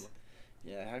 That's the one I'm looking.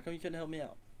 Yeah, how come you couldn't help me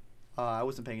out? I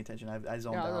wasn't paying attention. I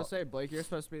zoned Yeah, I was out. gonna say, Blake, you're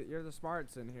supposed to be. You're the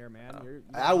smarts in here, man. You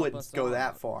I wouldn't go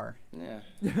that far.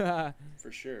 Yeah,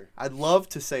 for sure. I'd love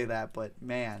to say that, but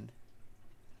man,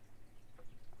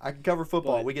 I can cover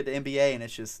football. But- We get to NBA, and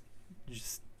it's just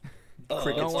crickets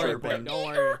Don't worry, chirping. Blake.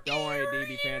 Don't worry,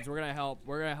 DB fans. We're gonna help.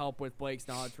 We're gonna help with Blake's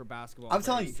knowledge for basketball. I'm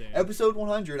telling you, very soon. episode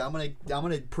 100. I'm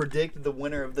gonna predict the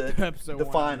winner of the Episode the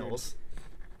 100. finals.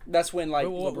 That's when like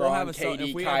We'll LeBron, have a so- KD,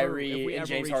 if we Kyrie, ever and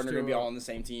James reach Harden are gonna to be a- all on the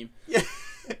same team. Yeah,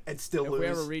 and still If lose. we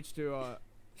ever reach to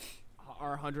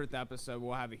our 100th episode,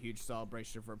 we'll have a huge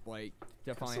celebration for Blake.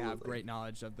 Definitely have Absolutely. great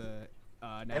knowledge of the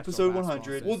national Episode basketball 100.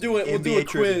 system. We'll do it. We'll do a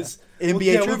trivia. quiz. NBA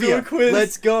We'll do trivia. a quiz.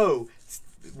 Let's go.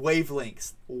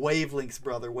 Wavelengths,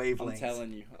 brother.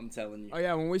 Wavelengths. I'm telling you. Oh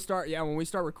yeah, when we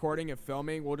start recording and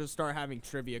filming, we'll just start having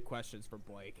trivia questions for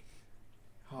Blake.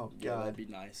 Oh Yeah, that'd God. be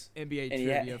nice. NBA And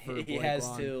trivia for he Blake has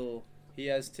Long. till I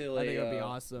think that'd be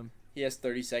awesome. He has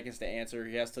 30 seconds to answer.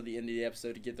 He has till the end of the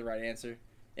episode to get the right answer,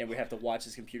 and we have to watch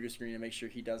his computer screen and make sure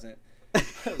he doesn't.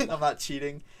 I'm not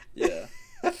cheating. Yeah.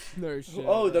 No shit.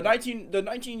 Oh, the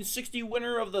 1960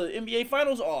 winner of the NBA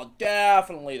Finals. Oh,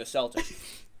 definitely the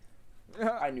Celtics.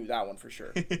 I knew that one for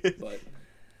sure. But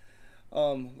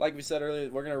like we said earlier,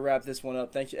 we're gonna wrap this one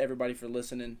up. Thank you everybody for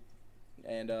listening.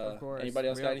 And Of course. anybody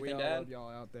else We got all- anything we to all add? love y'all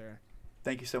out there.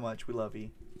 Thank you so much. We love you.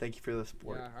 Thank you for the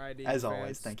support. Yeah, all right, DB As fans.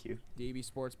 always, thank you. DB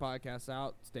Sports Podcast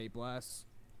out. Stay blessed.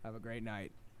 Have a great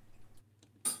night.